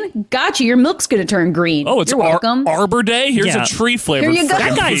Halloween, gotcha. Your milk's gonna turn green. Oh, it's You're welcome. Arbor Day. Here's Yeah. a tree flavored. Here you go.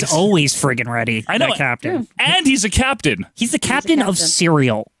 That guy's always friggin' ready. I know that Captain. And he's a captain. He's the captain of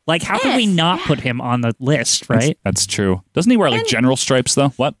cereal. Like, how could we not put him on the list, right? That's true. Doesn't he wear like general stripes though?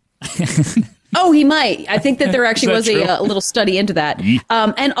 What? Oh, he might. I think that there actually Is was that a little study into that. Yeet.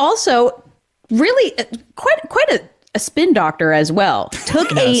 And also, really, quite a spin doctor as well.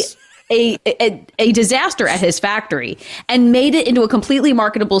 Took Yes. a disaster at his factory and made it into a completely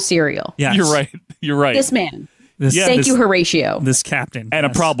marketable cereal. Yes. You're right. You're right. This man. Yeah, Thank this- you, Horatio. This Captain. And a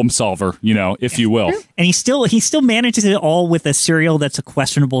problem solver, if you will. And he still manages it all with a cereal that's a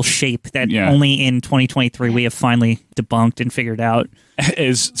questionable shape that only in 2023 we have finally debunked and figured out.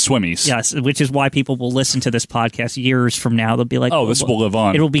 Is Swimmies. Yes, which is why people will listen to this podcast years from now. They'll be like, Oh, this will live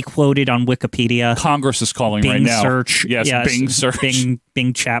on. It'll be quoted on Wikipedia. Congress is calling Bing right now. search. Yes, Bing search.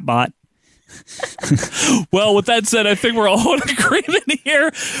 Bing chatbot. Well, with that said, I think we're all in agreement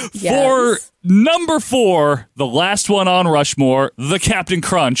here Yes. for number 4, the last one on Rushmore, the Captain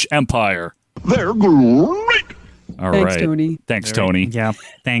Crunch Empire. They're great. All Thanks, right. Tony. Thanks, Tony. Yeah,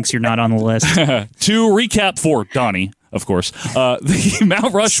 thanks. You're not on the list. To recap for Donnie, of course, the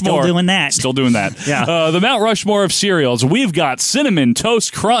Mount Rushmore. Still doing that. Still doing that. Yeah. The Mount Rushmore of cereals. We've got Cinnamon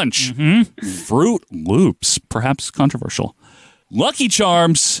Toast Crunch, Fruit Loops, perhaps controversial, Lucky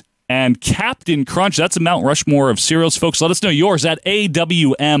Charms, and Captain Crunch. That's a Mount Rushmore of cereals, folks. Let us know yours at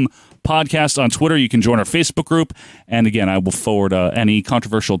AWM Podcast on Twitter. You can join our Facebook group. And again, I will forward any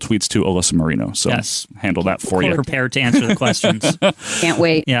controversial tweets to Alyssa Marino. So handle that for you. Prepared to answer the questions. Can't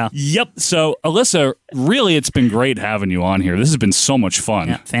wait. Yeah. Yep. So, Alyssa, really, it's been great having you on here. This has been so much fun.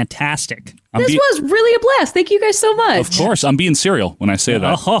 Yeah, fantastic. This was really a blast. Thank you guys so much. Of course. I'm being serial when I say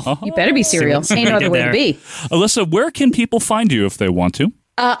that. You better be serial. See what Ain't no you other did way there. to be. Alyssa, where can people find you if they want to?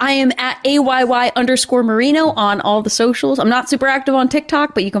 I am at AYY_Marino on all the socials. I'm not super active on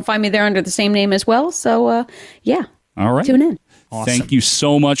TikTok, but you can find me there under the same name as well. So, yeah. All right. Tune in. Awesome. Thank you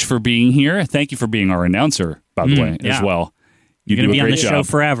so much for being here. Thank you for being our announcer, by the way, yeah. as well. You're going do to be a on the great show job.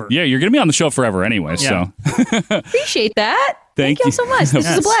 forever. Yeah, you're going to be on the show forever anyway. Yeah. So Appreciate that. Thank y'all you so much. This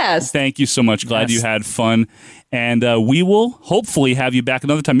was a blast. Thank you so much. Glad you had fun. And we will hopefully have you back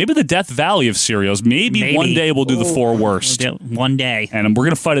another time. Maybe the Death Valley of cereals. Maybe one day we'll do the 4 worst. We'll do it one day. And we're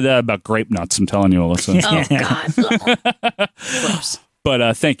going to fight it out about grape nuts. I'm telling you, Alyssa. Oh, God. Gross.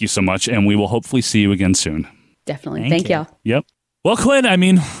 But thank you so much. And we will hopefully see you again soon. Definitely. Thank y'all. Yep. Well, Quinn, I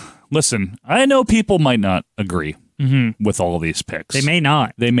mean, listen, I know people might not agree with all of these picks. They may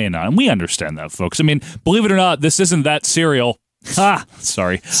not. They may not. And we understand that, folks. I mean, believe it or not, this isn't that cereal.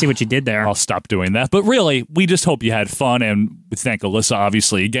 Sorry. See what you did there. I'll stop doing that. But really, we just hope you had fun, and we thank Alyssa,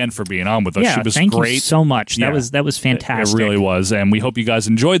 obviously, again, for being on with us. Yeah, she was thank great. you so much. That was fantastic. It really was, and we hope you guys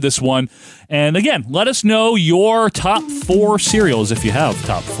enjoyed this one. And again, let us know your top 4 cereals if you have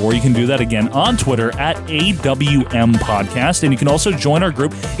top 4. You can do that again on Twitter at AWM Podcast, and you can also join our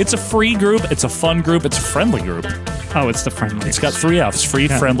group. It's a free group. It's a fun group. It's a friendly group. Oh, it's the friendly. It's got 3 Fs. Free,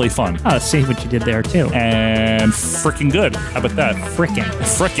 friendly, fun. Oh, see what you did there, too. And frickin' good. How about that? Frickin'.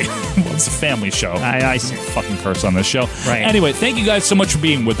 Well, it's a family show. I see. Fucking curse on this show. Right. Anyway, thank you guys so much for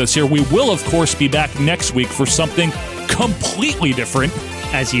being with us here. We will, of course, be back next week for something completely different.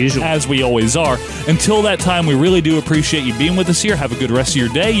 As usual. As we always are. Until that time, we really do appreciate you being with us here. Have a good rest of your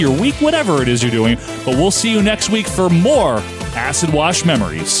day, your week, whatever it is you're doing. But we'll see you next week for more Acid Wash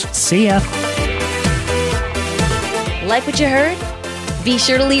Memories. See ya. Like what you heard? Be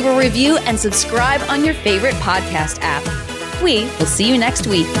sure to leave a review and subscribe on your favorite podcast app. We will see you next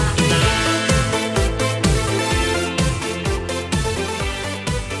week.